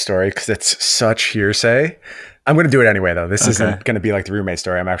share this story because it's such hearsay. I'm going to do it anyway, though. This isn't going to be like the roommate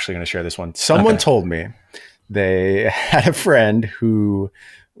story. I'm actually going to share this one. Someone told me they had a friend who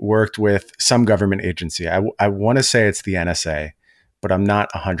worked with some government agency. I want to say it's the NSA, but I'm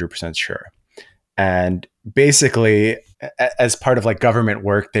not 100% sure. And basically, as part of government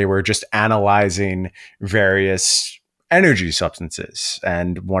work, they were just analyzing various energy substances.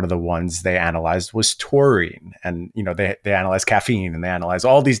 And one of the ones they analyzed was taurine. And, they analyzed caffeine, and they analyzed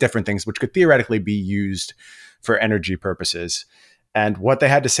all these different things, which could theoretically be used for energy purposes. And what they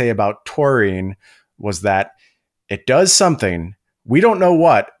had to say about taurine was that it does something. We don't know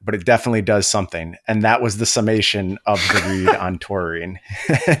what, but it definitely does something. And that was the summation of the read on taurine.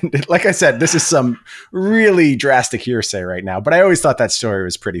 And like I said, this is some really drastic hearsay right now, but I always thought that story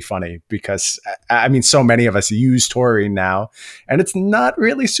was pretty funny because, so many of us use taurine now, and it's not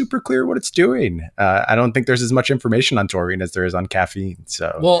really super clear what it's doing. I don't think there's as much information on taurine as there is on caffeine.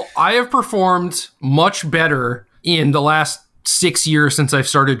 So, well, I have performed much better in the last 6 years since I've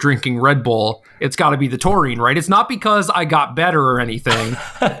started drinking Red Bull. It's got to be the taurine, right? It's not because I got better or anything.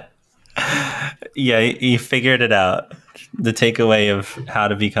 Yeah, you figured it out. The takeaway of how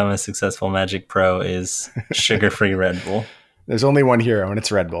to become a successful Magic Pro is sugar-free Red Bull. There's only one hero, and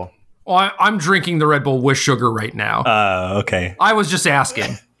it's Red Bull. Well, I'm drinking the Red Bull with sugar right now. Oh, okay. I was just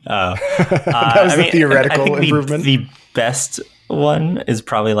asking. Oh. That was the theoretical improvement. The best one is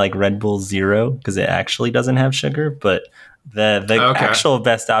probably Red Bull Zero, because it actually doesn't have sugar, but the actual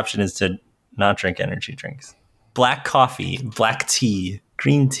best option is to not drink energy drinks. Black coffee, black tea,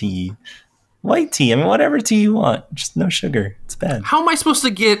 green tea, white tea. Whatever tea you want, just no sugar. It's bad. How am I supposed to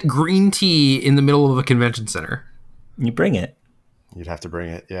get green tea in the middle of a convention center? You bring it. You'd have to bring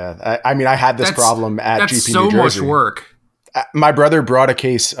it, yeah. I had this problem at GP New Jersey. That's so much work. My brother brought a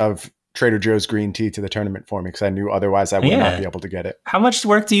case of Trader Joe's green tea to the tournament for me because I knew otherwise I would not be able to get it. How much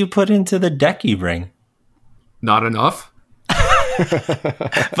work do you put into the deck you bring? Not enough.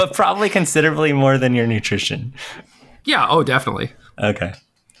 But probably considerably more than your nutrition. Yeah, oh, definitely. Okay.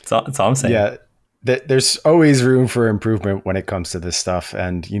 That's all I'm saying. Yeah, there's always room for improvement when it comes to this stuff.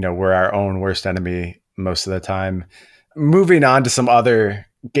 And, we're our own worst enemy most of the time. Moving on to some other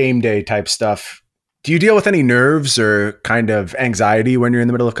game day type stuff. Do you deal with any nerves or kind of anxiety when you're in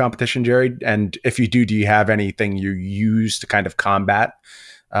the middle of competition, Jerry? And if you do you have anything you use to kind of combat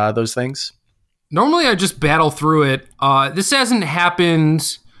those things? Normally, I just battle through it. This hasn't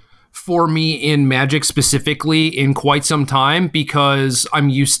happened for me in Magic specifically in quite some time because I'm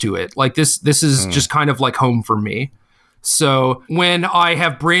used to it. This is just kind of like home for me. So when I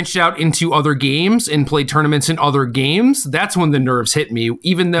have branched out into other games and played tournaments in other games, that's when the nerves hit me.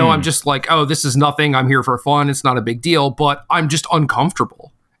 Even though I'm just like, oh, this is nothing. I'm here for fun. It's not a big deal, but I'm just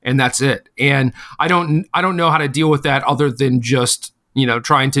uncomfortable, and that's it. And I don't know how to deal with that other than just,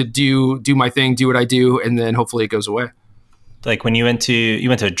 trying to do my thing, do what I do, and then hopefully it goes away. Like when you went to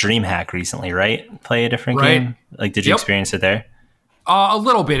DreamHack recently, right? Play a different game. Like, did you experience it there? A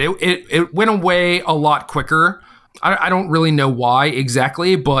little bit. It went away a lot quicker. I don't really know why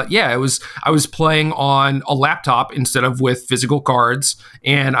exactly, but yeah, I was playing on a laptop instead of with physical cards,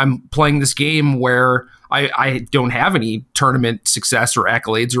 and I'm playing this game where I don't have any tournament success or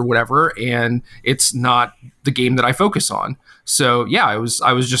accolades or whatever, and it's not the game that I focus on. So yeah, I was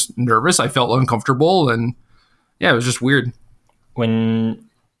just nervous. I felt uncomfortable, and yeah, it was just weird. When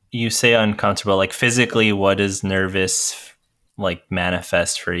you say uncomfortable, like physically, what does nervous like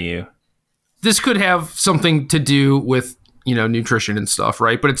manifest for you? This could have something to do with, nutrition and stuff,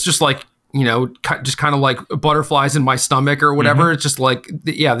 right? But it's just like, just kind of like butterflies in my stomach or whatever. Mm-hmm. It's just like,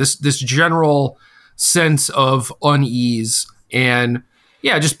 yeah, this general sense of unease and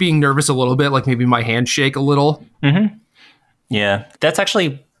yeah, just being nervous a little bit, like maybe my hands shake a little. Mm-hmm. Yeah, that's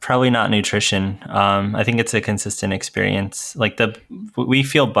actually probably not nutrition. I think it's a consistent experience. Like we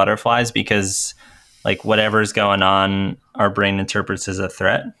feel butterflies because like whatever's going on, our brain interprets as a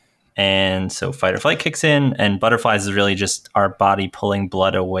threat. And so fight or flight kicks in, and butterflies is really just our body pulling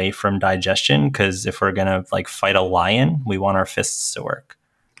blood away from digestion. Because if we're going to like fight a lion, we want our fists to work.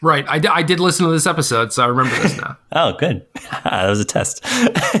 Right. I did listen to this episode, so I remember this now. Oh, good. That was a test.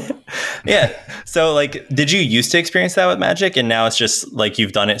 Yeah. So like, did you used to experience that with Magic, and now it's just like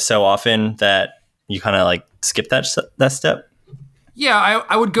you've done it so often that you kind of like skip that step? Yeah,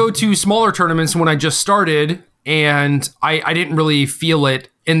 I would go to smaller tournaments when I just started, and I didn't really feel it.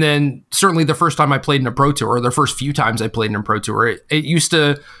 And then certainly the first time I played in a Pro Tour, or the first few times I played in a Pro Tour, it used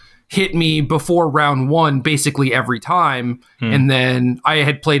to hit me before round one basically every time. And then I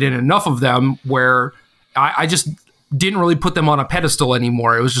had played in enough of them where I just didn't really put them on a pedestal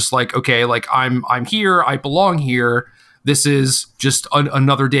anymore. It was just like, okay, like I'm here, I belong here. This is just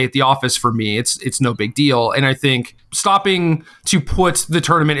another day at the office for me. It's no big deal. And I think stopping to put the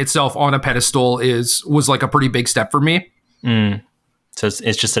tournament itself on a pedestal was like a pretty big step for me. So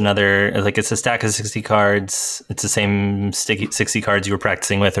it's just another, like it's a stack of 60 cards. It's the same 60 cards you were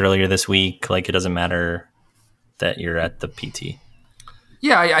practicing with earlier this week. Like it doesn't matter that you're at the PT.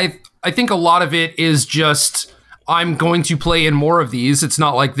 Yeah, I think a lot of it is just I'm going to play in more of these. It's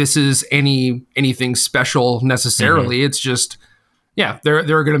not like this is anything special necessarily. Mm-hmm. It's just, yeah, there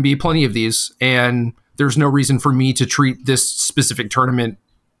are going to be plenty of these, and there's no reason for me to treat this specific tournament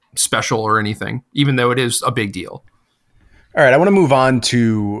special or anything, even though it is a big deal. All right, I want to move on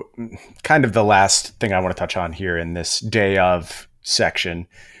to kind of the last thing I want to touch on here in this day of section.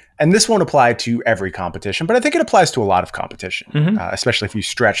 And this won't apply to every competition, but I think it applies to a lot of competition, especially if you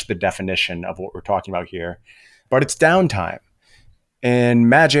stretch the definition of what we're talking about here. But it's downtime. In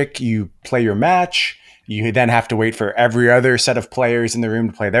Magic, you play your match. You then have to wait for every other set of players in the room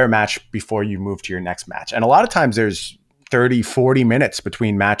to play their match before you move to your next match. And a lot of times there's 30, 40 minutes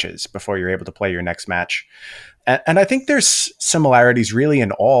between matches before you're able to play your next match. And I think there's similarities really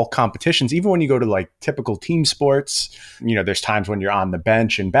in all competitions, even when you go to like typical team sports. You know, there's times when you're on the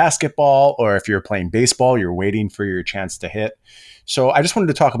bench in basketball, or if you're playing baseball, you're waiting for your chance to hit. So I just wanted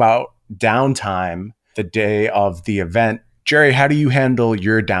to talk about downtime the day of the event. Jerry, how do you handle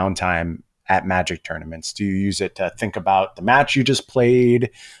your downtime at Magic tournaments? Do you use it to think about the match you just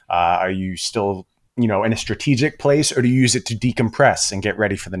played? Are you still, in a strategic place, or do you use it to decompress and get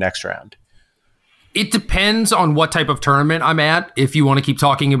ready for the next round? It depends on what type of tournament I'm at. If you want to keep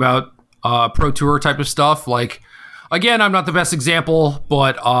talking about Pro Tour type of stuff, like, again, I'm not the best example,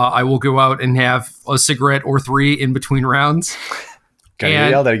 but I will go out and have a cigarette or three in between rounds. Can you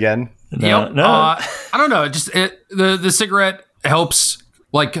yell that again? No. I don't know. The cigarette helps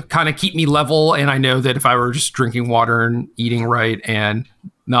like kind of keep me level. And I know that if I were just drinking water and eating right and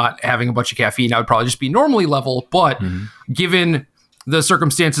not having a bunch of caffeine, I would probably just be normally level. But given the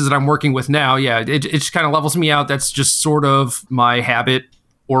circumstances that I'm working with now, yeah, it just kind of levels me out. That's just sort of my habit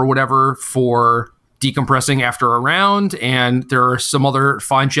or whatever for decompressing after a round. And there are some other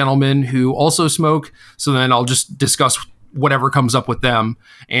fine gentlemen who also smoke. So then I'll just discuss whatever comes up with them.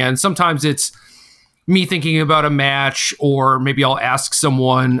 And sometimes it's me thinking about a match, or maybe I'll ask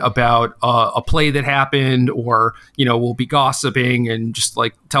someone about a play that happened, or, we'll be gossiping and just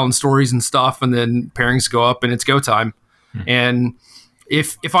like telling stories and stuff. And then pairings go up and it's go time. And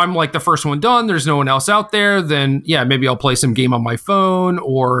if I'm like the first one done, there's no one else out there, then yeah, maybe I'll play some game on my phone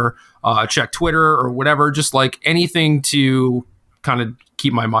or check Twitter or whatever, just like anything to kind of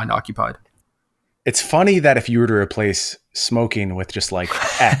keep my mind occupied. It's funny that if you were to replace smoking with just like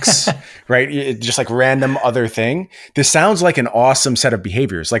X, right? Just like random other thing. This sounds like an awesome set of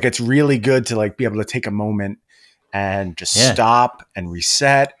behaviors. Like it's really good to like be able to take a moment and just stop and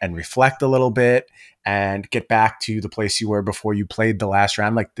reset and reflect a little bit and get back to the place you were before you played the last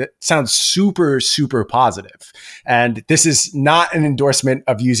round. Like that sounds super, super positive. And this is not an endorsement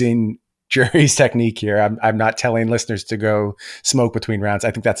of using Jerry's technique here. I'm not telling listeners to go smoke between rounds.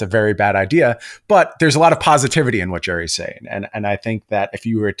 I think that's a very bad idea, but there's a lot of positivity in what Jerry's saying. And I think that if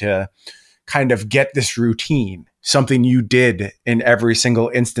you were to kind of get this routine, something you did in every single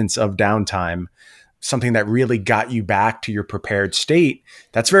instance of downtime, something that really got you back to your prepared state,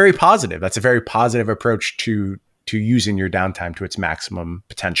 that's very positive. That's a very positive approach to using your downtime to its maximum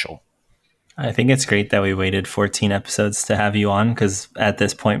potential. I think it's great that we waited 14 episodes to have you on, because at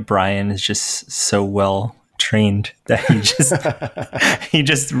this point, Brian is just so well trained that he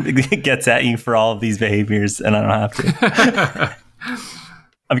just gets at you for all of these behaviors, and I don't have to.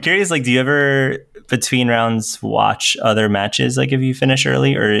 I'm curious, like, do you ever between rounds watch other matches, like if you finish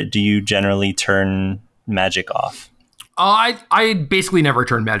early, or do you generally turn Magic off? I basically never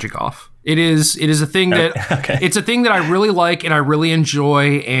turn Magic off. It is a thing that it's a thing that I really like and I really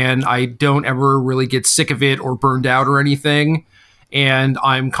enjoy, and I don't ever really get sick of it or burned out or anything. And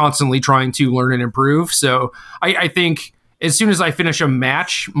I'm constantly trying to learn and improve. So I think as soon as I finish a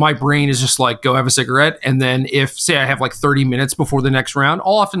match, my brain is just like, go have a cigarette. And then if, say, I have like 30 minutes before the next round,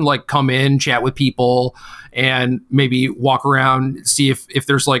 I'll often like come in, chat with people, and maybe walk around, see if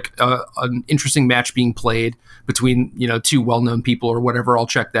there's like an interesting match being played between, two well-known people or whatever. I'll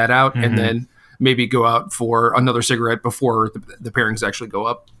check that out, and then maybe go out for another cigarette before the pairings actually go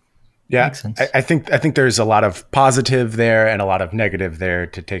up. Yeah, I think there's a lot of positive there and a lot of negative there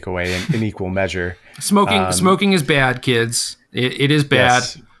to take away in equal measure. Smoking is bad, kids. It is bad.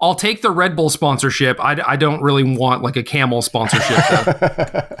 Yes. I'll take the Red Bull sponsorship. I don't really want like a Camel sponsorship,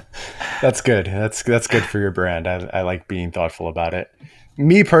 though. That's good. That's good for your brand. I like being thoughtful about it.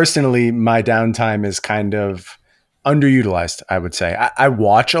 Me personally, my downtime is kind of underutilized, I would say. I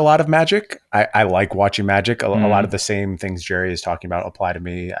watch a lot of Magic. I like watching Magic. A lot of the same things Jerry is talking about apply to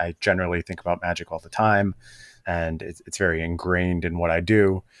me. I generally think about Magic all the time, and it's very ingrained in what I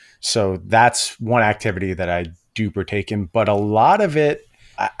do. So that's one activity that I do partake in. But a lot of it,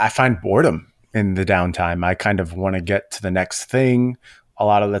 I find boredom in the downtime. I kind of want to get to the next thing. A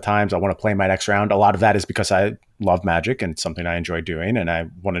lot of the times I want to play my next round. A lot of that is because I love Magic and it's something I enjoy doing, and I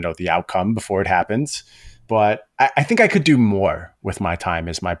want to know the outcome before it happens. But I think I could do more with my time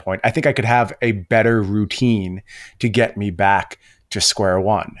is my point. I think I could have a better routine to get me back to square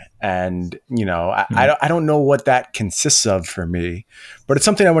one. And, I don't know what that consists of for me, but it's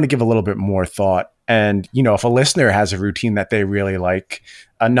something I want to give a little bit more thought. And, if a listener has a routine that they really like,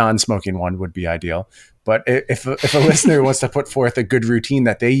 a non-smoking one would be ideal. But if a listener wants to put forth a good routine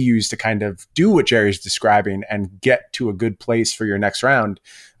that they use to kind of do what Jerry's describing and get to a good place for your next round,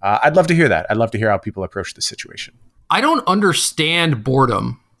 I'd love to hear that. I'd love to hear how people approach the situation. I don't understand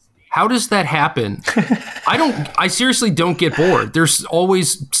boredom. How does that happen? I seriously don't get bored. There's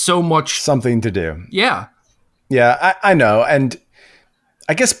always so much. Something to do. Yeah. Yeah, I know. And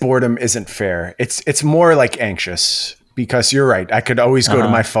I guess boredom isn't fair. It's more like anxious. Because you're right. I could always go to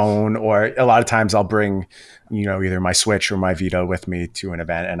my phone, or a lot of times I'll bring, either my Switch or my Vita with me to an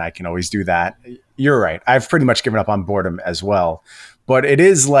event, and I can always do that. You're right. I've pretty much given up on boredom as well. But it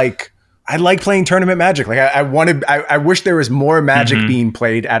is like, I like playing tournament Magic. Like I wish there was more Magic being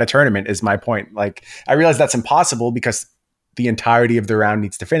played at a tournament is my point. Like I realize that's impossible because the entirety of the round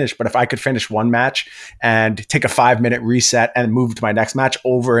needs to finish. But if I could finish one match and take a 5-minute reset and move to my next match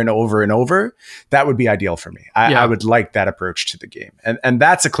over and over and over, that would be ideal for me. I would like that approach to the game. And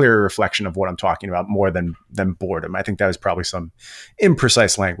that's a clearer reflection of what I'm talking about more than boredom. I think that was probably some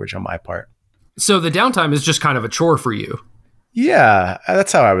imprecise language on my part. So the downtime is just kind of a chore for you. Yeah,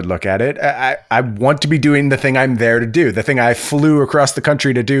 that's how I would look at it. I want to be doing the thing I'm there to do, the thing I flew across the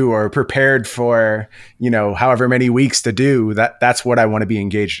country to do or prepared for, however many weeks to do. That's what I want to be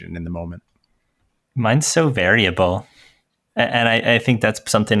engaged in the moment. Mine's so variable. And I think that's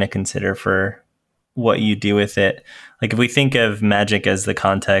something to consider for what you do with it. Like if we think of Magic as the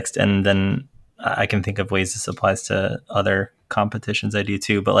context, and then I can think of ways this applies to other competitions I do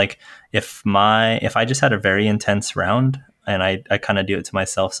too. But like if I just had a very intense round, and I kind of do it to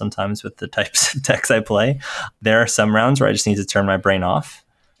myself sometimes with the types of decks I play, there are some rounds where I just need to turn my brain off.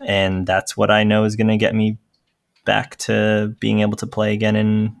 And that's what I know is going to get me back to being able to play again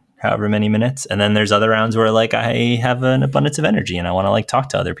in however many minutes. And then there's other rounds where like I have an abundance of energy and I want to like talk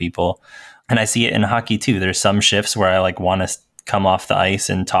to other people. And I see it in hockey too. There's some shifts where I like want to come off the ice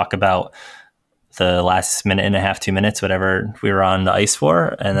and talk about the last minute and a half, 2 minutes, whatever we were on the ice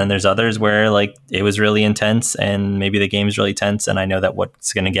for. And then there's others where like it was really intense and maybe the game's really tense. And I know that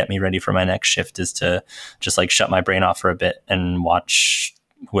what's going to get me ready for my next shift is to just like shut my brain off for a bit and watch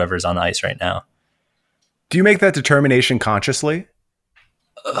whoever's on the ice right now. Do you make that determination consciously?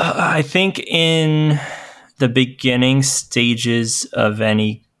 I think in the beginning stages of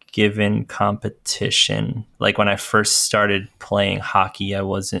any given competition, like when I first started playing hockey,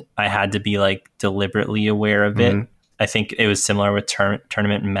 I had to be like deliberately aware of it. I think it was similar with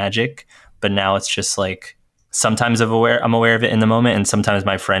tournament Magic, but now it's just like sometimes I'm aware of it in the moment, and sometimes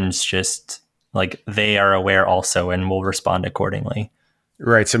my friends just like they are aware also and will respond accordingly.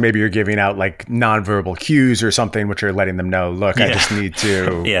 Right. So maybe you're giving out like nonverbal cues or something, which are letting them know, look, I just need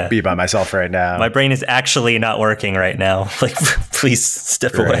to be by myself right now. My brain is actually not working right now. Like, please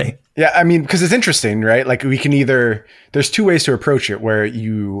step away. Yeah. I mean, because it's interesting, right? Like we can there's two ways to approach it where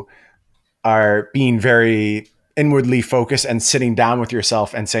you are being very inwardly focused and sitting down with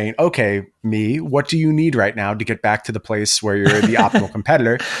yourself and saying, okay, me, what do you need right now to get back to the place where you're the optimal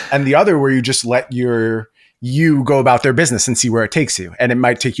competitor? And the other where you just let you go about their business and see where it takes you. And it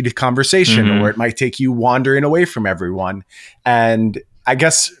might take you to conversation or it might take you wandering away from everyone. And I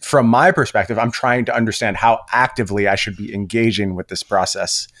guess from my perspective, I'm trying to understand how actively I should be engaging with this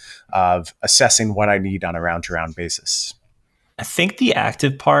process of assessing what I need on a round to round basis. I think the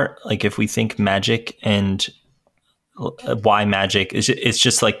active part, like if we think Magic and why Magic is, it's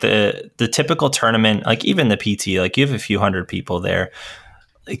just like the typical tournament, like even the PT, like you have a few hundred people there.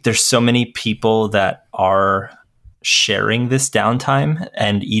 Like there's so many people that are sharing this downtime,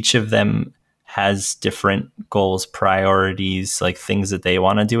 and each of them has different goals, priorities, like things that they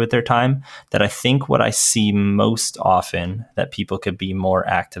want to do with their time, that I think what I see most often that people could be more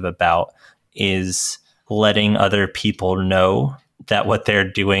active about is letting other people know that what they're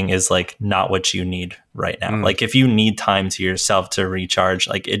doing is like not what you need right now. Like if you need time to yourself to recharge,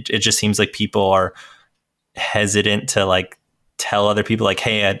 like it just seems like people are hesitant to like tell other people like,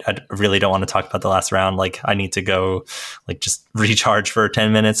 hey, I really don't want to talk about the last round. Like I need to go like just recharge for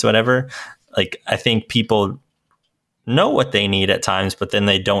 10 minutes, whatever. Like I think people know what they need at times, but then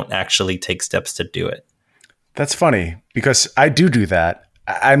they don't actually take steps to do it. That's funny because I do that.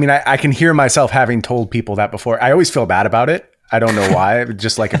 I mean, I can hear myself having told people that before. I always feel bad about it. I don't know why.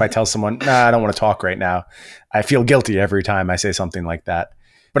 Just like if I tell someone, nah, I don't want to talk right now, I feel guilty every time I say something like that.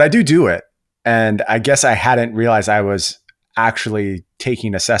 But I do it. And I guess I hadn't realized I was actually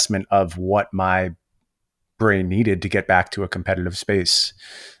taking assessment of what my brain needed to get back to a competitive space.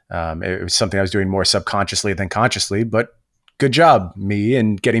 It was something I was doing more subconsciously than consciously, but good job, me,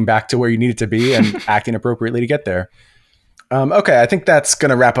 in getting back to where you needed to be and acting appropriately to get there. Okay, I think that's going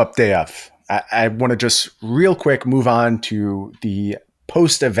to wrap up day of. I want to just real quick move on to the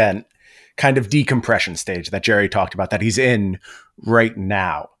post-event kind of decompression stage that Jerry talked about that he's in right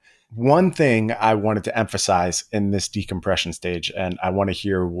now. One thing I wanted to emphasize in this decompression stage, and I want to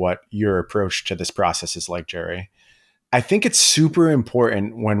hear what your approach to this process is like, Jerry. I think it's super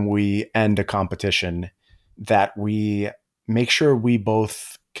important when we end a competition that we make sure we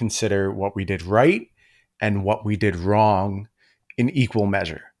both consider what we did right and what we did wrong in equal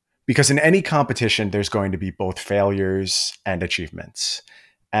measure. Because in any competition, there's going to be both failures and achievements.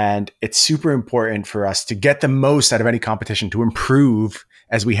 And it's super important for us to get the most out of any competition, to improve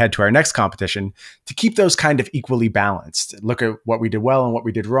as we head to our next competition, to keep those kind of equally balanced. Look at what we did well and what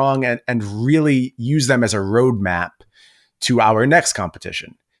we did wrong, and really use them as a roadmap to our next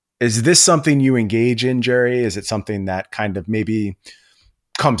competition. Is this something you engage in, Jerry? Is it something that kind of maybe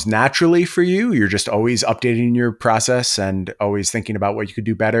comes naturally for you? You're just always updating your process and always thinking about what you could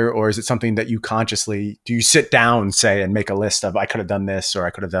do better? Or is it something that you consciously, do you sit down, say, and make a list of, I could have done this or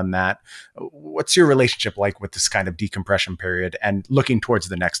I could have done that? What's your relationship like with this kind of decompression period and looking towards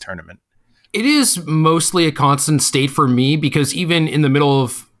the next tournament? It is mostly a constant state for me, because even in the middle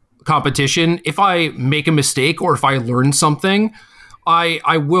of competition, if I make a mistake or if I learn something,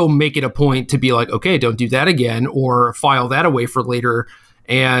 I will make it a point to be like, okay, don't do that again, or file that away for later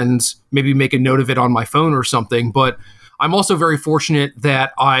and maybe make a note of it on my phone or something. But I'm also very fortunate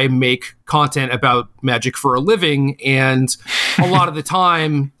that I make content about Magic for a living. And a lot of the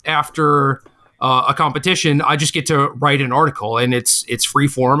time after a competition, I just get to write an article, and it's free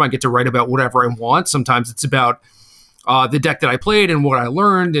form. I get to write about whatever I want. Sometimes it's about the deck that I played and what I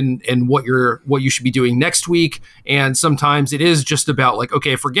learned and what you should be doing next week. And sometimes it is just about like,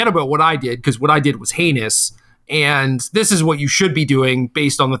 okay, forget about what I did, because what I did was heinous, and this is what you should be doing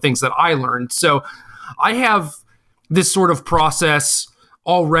based on the things that I learned. So I have this sort of process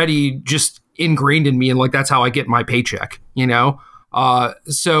already just ingrained in me, and like that's how I get my paycheck, you know?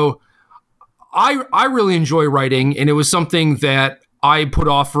 So I really enjoy writing, and it was something that I put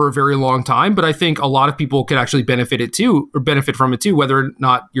off for a very long time, but I think a lot of people could actually benefit from it too, whether or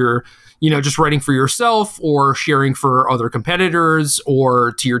not you're, just writing for yourself or sharing for other competitors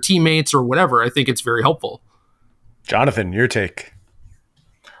or to your teammates or whatever. I think it's very helpful. Jonathan, your take.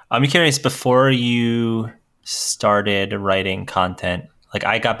 I'm curious, before you started writing content, like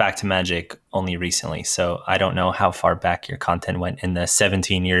I got back to Magic only recently, so I don't know how far back your content went in the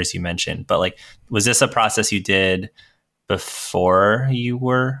 17 years you mentioned, but like, was this a process you did before you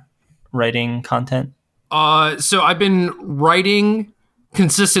were writing content? So I've been writing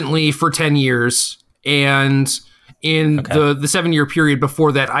consistently for 10 years, and in the 7-year period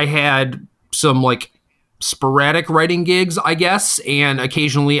before that, I had some like sporadic writing gigs, I guess, and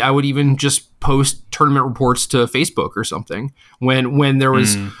occasionally I would even just post tournament reports to Facebook or something when there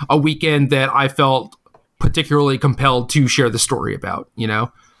was a weekend that I felt particularly compelled to share the story about,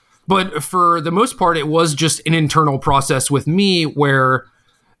 But for the most part, it was just an internal process with me where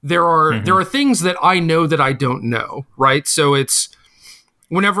there are things that I know that I don't know, right? So it's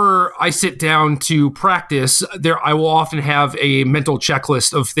whenever I sit down to practice, I will often have a mental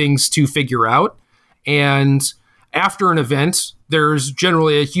checklist of things to figure out. And after an event, there's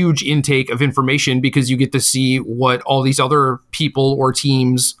generally a huge intake of information because you get to see what all these other people or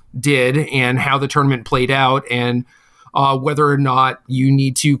teams did and how the tournament played out, and whether or not you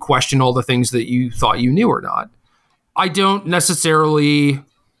need to question all the things that you thought you knew or not. I don't necessarily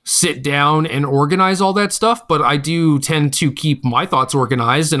sit down and organize all that stuff, but I do tend to keep my thoughts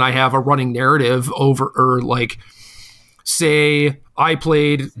organized, and I have a running narrative say I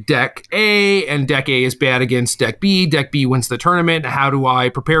played deck A and deck A is bad against deck B. Deck B wins the tournament. How do I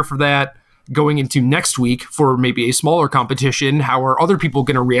prepare for that going into next week for maybe a smaller competition? How are other people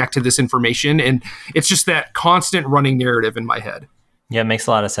going to react to this information? And it's just that constant running narrative in my head. Yeah, it makes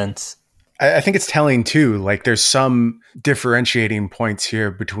a lot of sense. I think it's telling too, like there's some differentiating points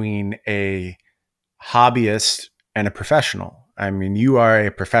here between a hobbyist and a professional. I mean, you are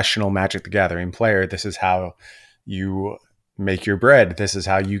a professional Magic the Gathering player. This is how you make your bread. This is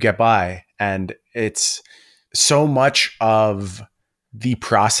how you get by. And it's so much of the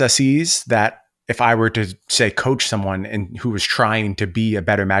processes that if I were to say coach someone who was trying to be a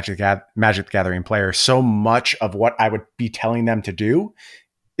better Magic the Gathering player, so much of what I would be telling them to do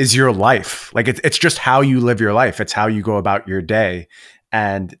is your life. Like it's just how you live your life. It's how you go about your day.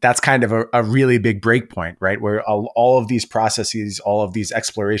 And that's kind of a really big break point, right? Where all of these processes, all of these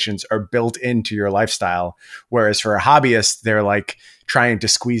explorations are built into your lifestyle. Whereas for a hobbyist, they're like trying to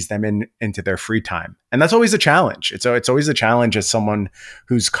squeeze them into their free time. And that's always a challenge. It's always a challenge as someone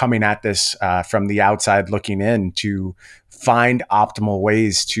who's coming at this from the outside looking in to find optimal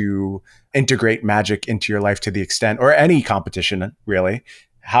ways to integrate Magic into your life to the extent, or any competition really,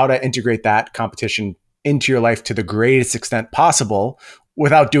 how to integrate that competition into your life to the greatest extent possible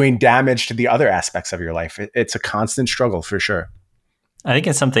without doing damage to the other aspects of your life. It's a constant struggle for sure. I think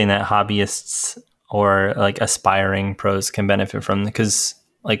it's something that hobbyists or like aspiring pros can benefit from, because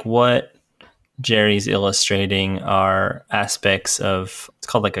like what Jerry's illustrating are aspects of, it's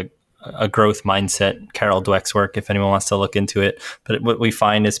called like a growth mindset, Carol Dweck's work, if anyone wants to look into it. But what we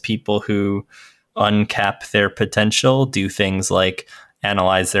find is people who uncap their potential do things like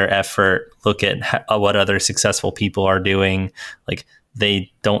analyze their effort, look at what other successful people are doing. Like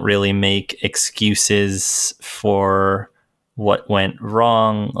they don't really make excuses for what went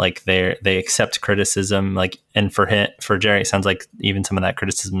wrong. Like they accept criticism. Like, and for Jerry, it sounds like even some of that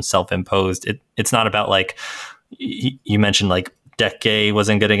criticism is self-imposed. It's not about like, you mentioned like deck A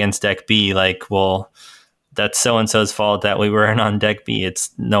wasn't good against deck B. Like, well, that's so-and-so's fault that we weren't on deck B. It's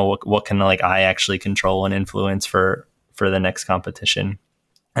no, what can like I actually control and influence for the next competition.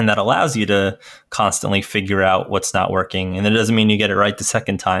 And that allows you to constantly figure out what's not working. And it doesn't mean you get it right the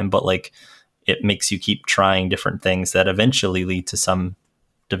second time, but like it makes you keep trying different things that eventually lead to some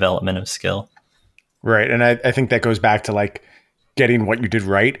development of skill. Right. And I think that goes back to like getting what you did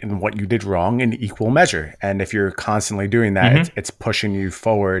right and what you did wrong in equal measure. And if you're constantly doing that, it's pushing you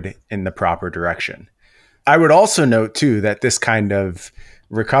forward in the proper direction. I would also note too that this kind of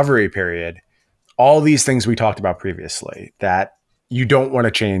recovery period, all these things we talked about previously, that you don't want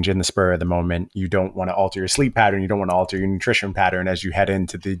to change in the spur of the moment. You don't want to alter your sleep pattern. You don't want to alter your nutrition pattern as you head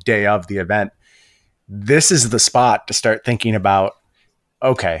into the day of the event. This is the spot to start thinking about,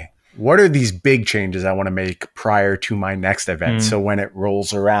 okay, what are these big changes I want to make prior to my next event? So when it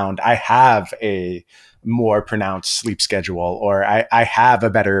rolls around, I have a more pronounced sleep schedule, or I have a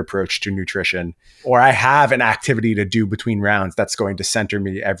better approach to nutrition, or I have an activity to do between rounds that's going to center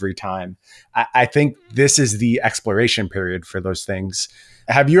me every time. I think this is the exploration period for those things.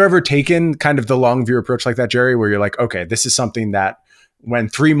 Have you ever taken kind of the long view approach like that, Jerry, where you're like, okay, this is something that when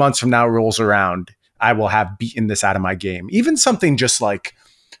 3 months from now rolls around, I will have beaten this out of my game? Even something just like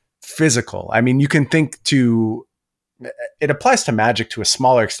physical. I mean, you can think to, it applies to Magic to a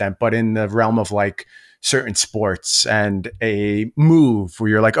smaller extent, but in the realm of like certain sports and a move where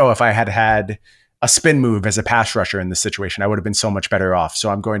you're like, oh, if I had had a spin move as a pass rusher in this situation, I would have been so much better off. So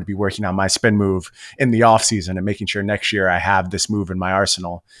I'm going to be working on my spin move in the off season and making sure next year I have this move in my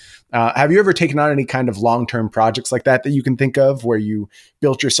arsenal. Have you ever taken on any kind of long-term projects like that you can think of where you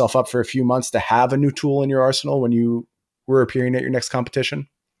built yourself up for a few months to have a new tool in your arsenal when you were appearing at your next competition?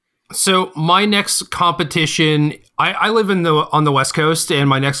 So my next competition, I live on the West Coast, and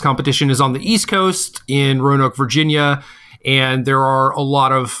my next competition is on the East Coast in Roanoke, Virginia. And there are a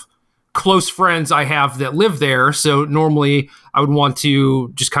lot of close friends I have that live there. So normally I would want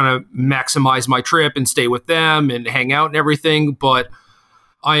to just kind of maximize my trip and stay with them and hang out and everything. But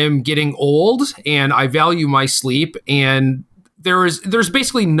I am getting old and I value my sleep. And there's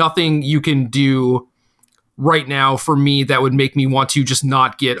basically nothing you can do right now for me that would make me want to just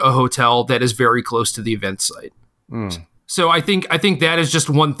not get a hotel that is very close to the event site. So I think that is just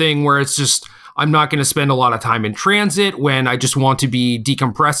one thing where it's just, I'm not going to spend a lot of time in transit when I just want to be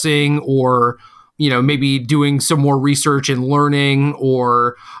decompressing or, maybe doing some more research and learning,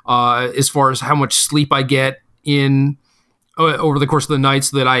 or as far as how much sleep I get in over the course of the night,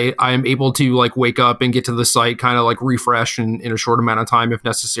 so that I am able to like wake up and get to the site kind of like refresh in a short amount of time if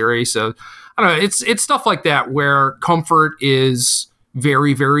necessary. So I don't know, it's stuff like that where comfort is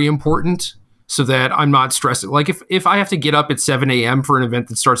very, very important, so that I'm not stressed. Like if I have to get up at 7 a.m. for an event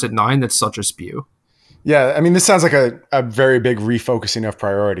that starts at 9, that's such a spew. Yeah. I mean, this sounds like a very big refocusing of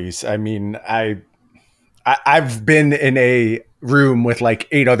priorities. I mean, I've been in a room with like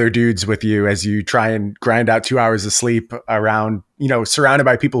 8 other dudes with you as you try and grind out 2 hours of sleep around, surrounded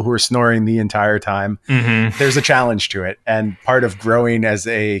by people who are snoring the entire time. Mm-hmm. There's a challenge to it. And part of growing as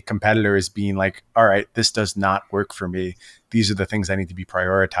a competitor is being like, all right, this does not work for me. These are the things I need to be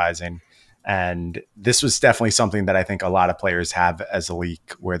prioritizing. And this was definitely something that I think a lot of players have as a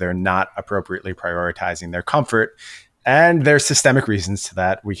leak, where they're not appropriately prioritizing their comfort. And there's systemic reasons to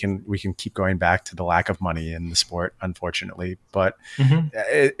that. We can keep going back to the lack of money in the sport, unfortunately. But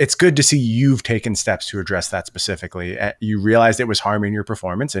it's good to see you've taken steps to address that specifically. You realized it was harming your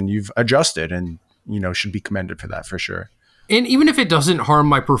performance, and you've adjusted, and should be commended for that for sure. And even if it doesn't harm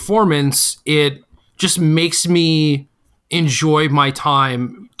my performance, it just makes me enjoy my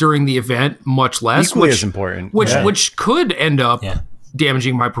time during the event much less. Equally as important. Which could end up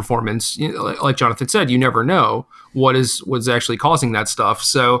damaging my performance. Like Jonathan said, you never know what's actually causing that stuff.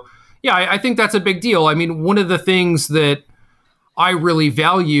 So yeah, I think that's a big deal. I mean, one of the things that I really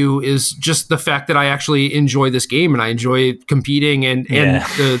value is just the fact that I actually enjoy this game and I enjoy competing and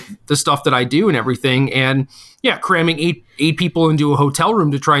the stuff that I do and everything. And yeah, cramming eight people into a hotel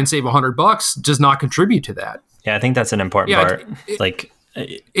room to try and save $100 does not contribute to that. Yeah, I think that's an important part.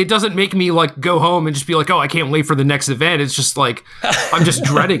 It doesn't make me like go home and just be like, oh, I can't wait for the next event. It's just like, I'm just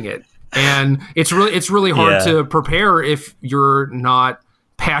dreading it. And it's really hard to prepare if you're not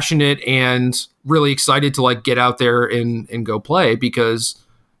passionate and really excited to like get out there and go play, because,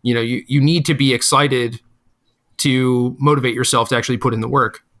 you need to be excited to motivate yourself to actually put in the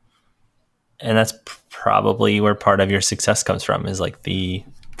work. And that's probably where part of your success comes from, is like the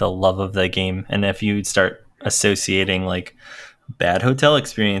love of the game. And if you start associating like bad hotel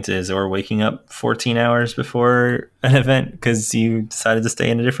experiences or waking up 14 hours before an event because you decided to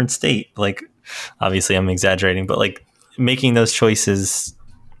stay in a different state, like obviously I'm exaggerating, but like making those choices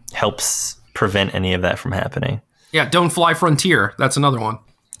helps prevent any of that from happening. Yeah, don't fly Frontier. That's another one.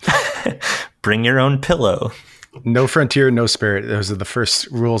 Bring your own pillow. No Frontier, no Spirit. Those are the first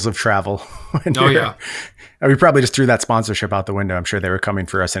rules of travel. Yeah. We probably just threw that sponsorship out the window. I'm sure they were coming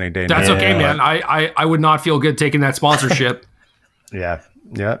for us any day. That's okay, man. I would not feel good taking that sponsorship. Yeah.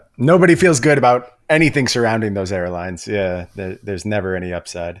 Nobody feels good about anything surrounding those airlines. Yeah, there's never any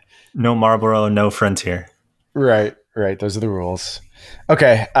upside. No Marlboro, no Frontier. Right. Those are the rules.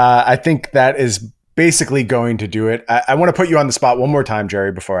 Okay, I think that is basically going to do it. I want to put you on the spot one more time,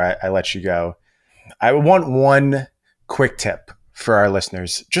 Jerry, before I let you go. I want one quick tip for our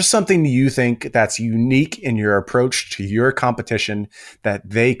listeners, just something you think that's unique in your approach to your competition that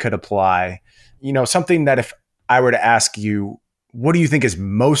they could apply. Something that if I were to ask you, what do you think is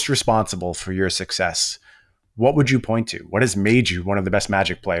most responsible for your success? What would you point to? What has made you one of the best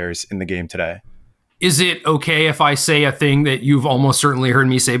Magic players in the game today? is it okay if I say a thing that you've almost certainly heard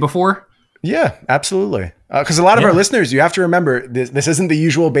me say before? Yeah, absolutely. Because a lot of our listeners, you have to remember, this isn't the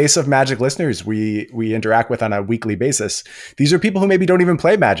usual base of Magic listeners we interact with on a weekly basis. These are people who maybe don't even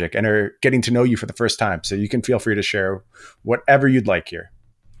play Magic and are getting to know you for the first time. So you can feel free to share whatever you'd like here.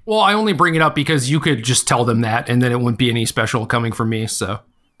 Well, I only bring it up because you could just tell them that, and then it wouldn't be any special coming from me. So,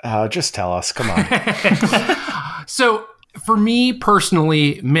 just tell us. Come on. So, for me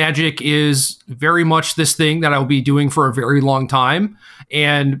personally, Magic is very much this thing that I'll be doing for a very long time.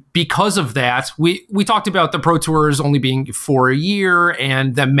 And because of that, we talked about the Pro Tours only being for a year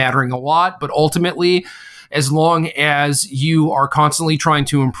and them mattering a lot. But ultimately, as long as you are constantly trying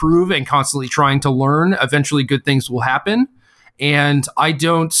to improve and constantly trying to learn, eventually good things will happen. And I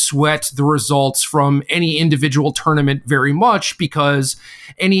don't sweat the results from any individual tournament very much, because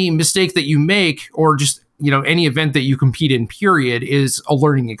any mistake that you make, or just any event that you compete in, period, is a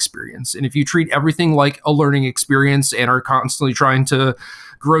learning experience. And if you treat everything like a learning experience and are constantly trying to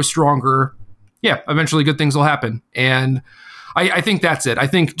grow stronger, eventually good things will happen. And I think that's it. I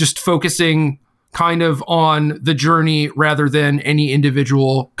think just focusing kind of on the journey rather than any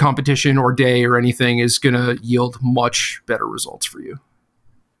individual competition or day or anything is going to yield much better results for you.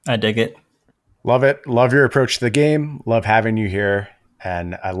 I dig it. Love it. Love your approach to the game. Love having you here.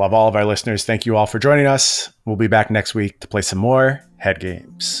 And I love all of our listeners. Thank you all for joining us. We'll be back next week to play some more Head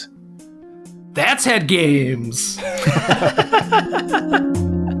Games. That's Head Games.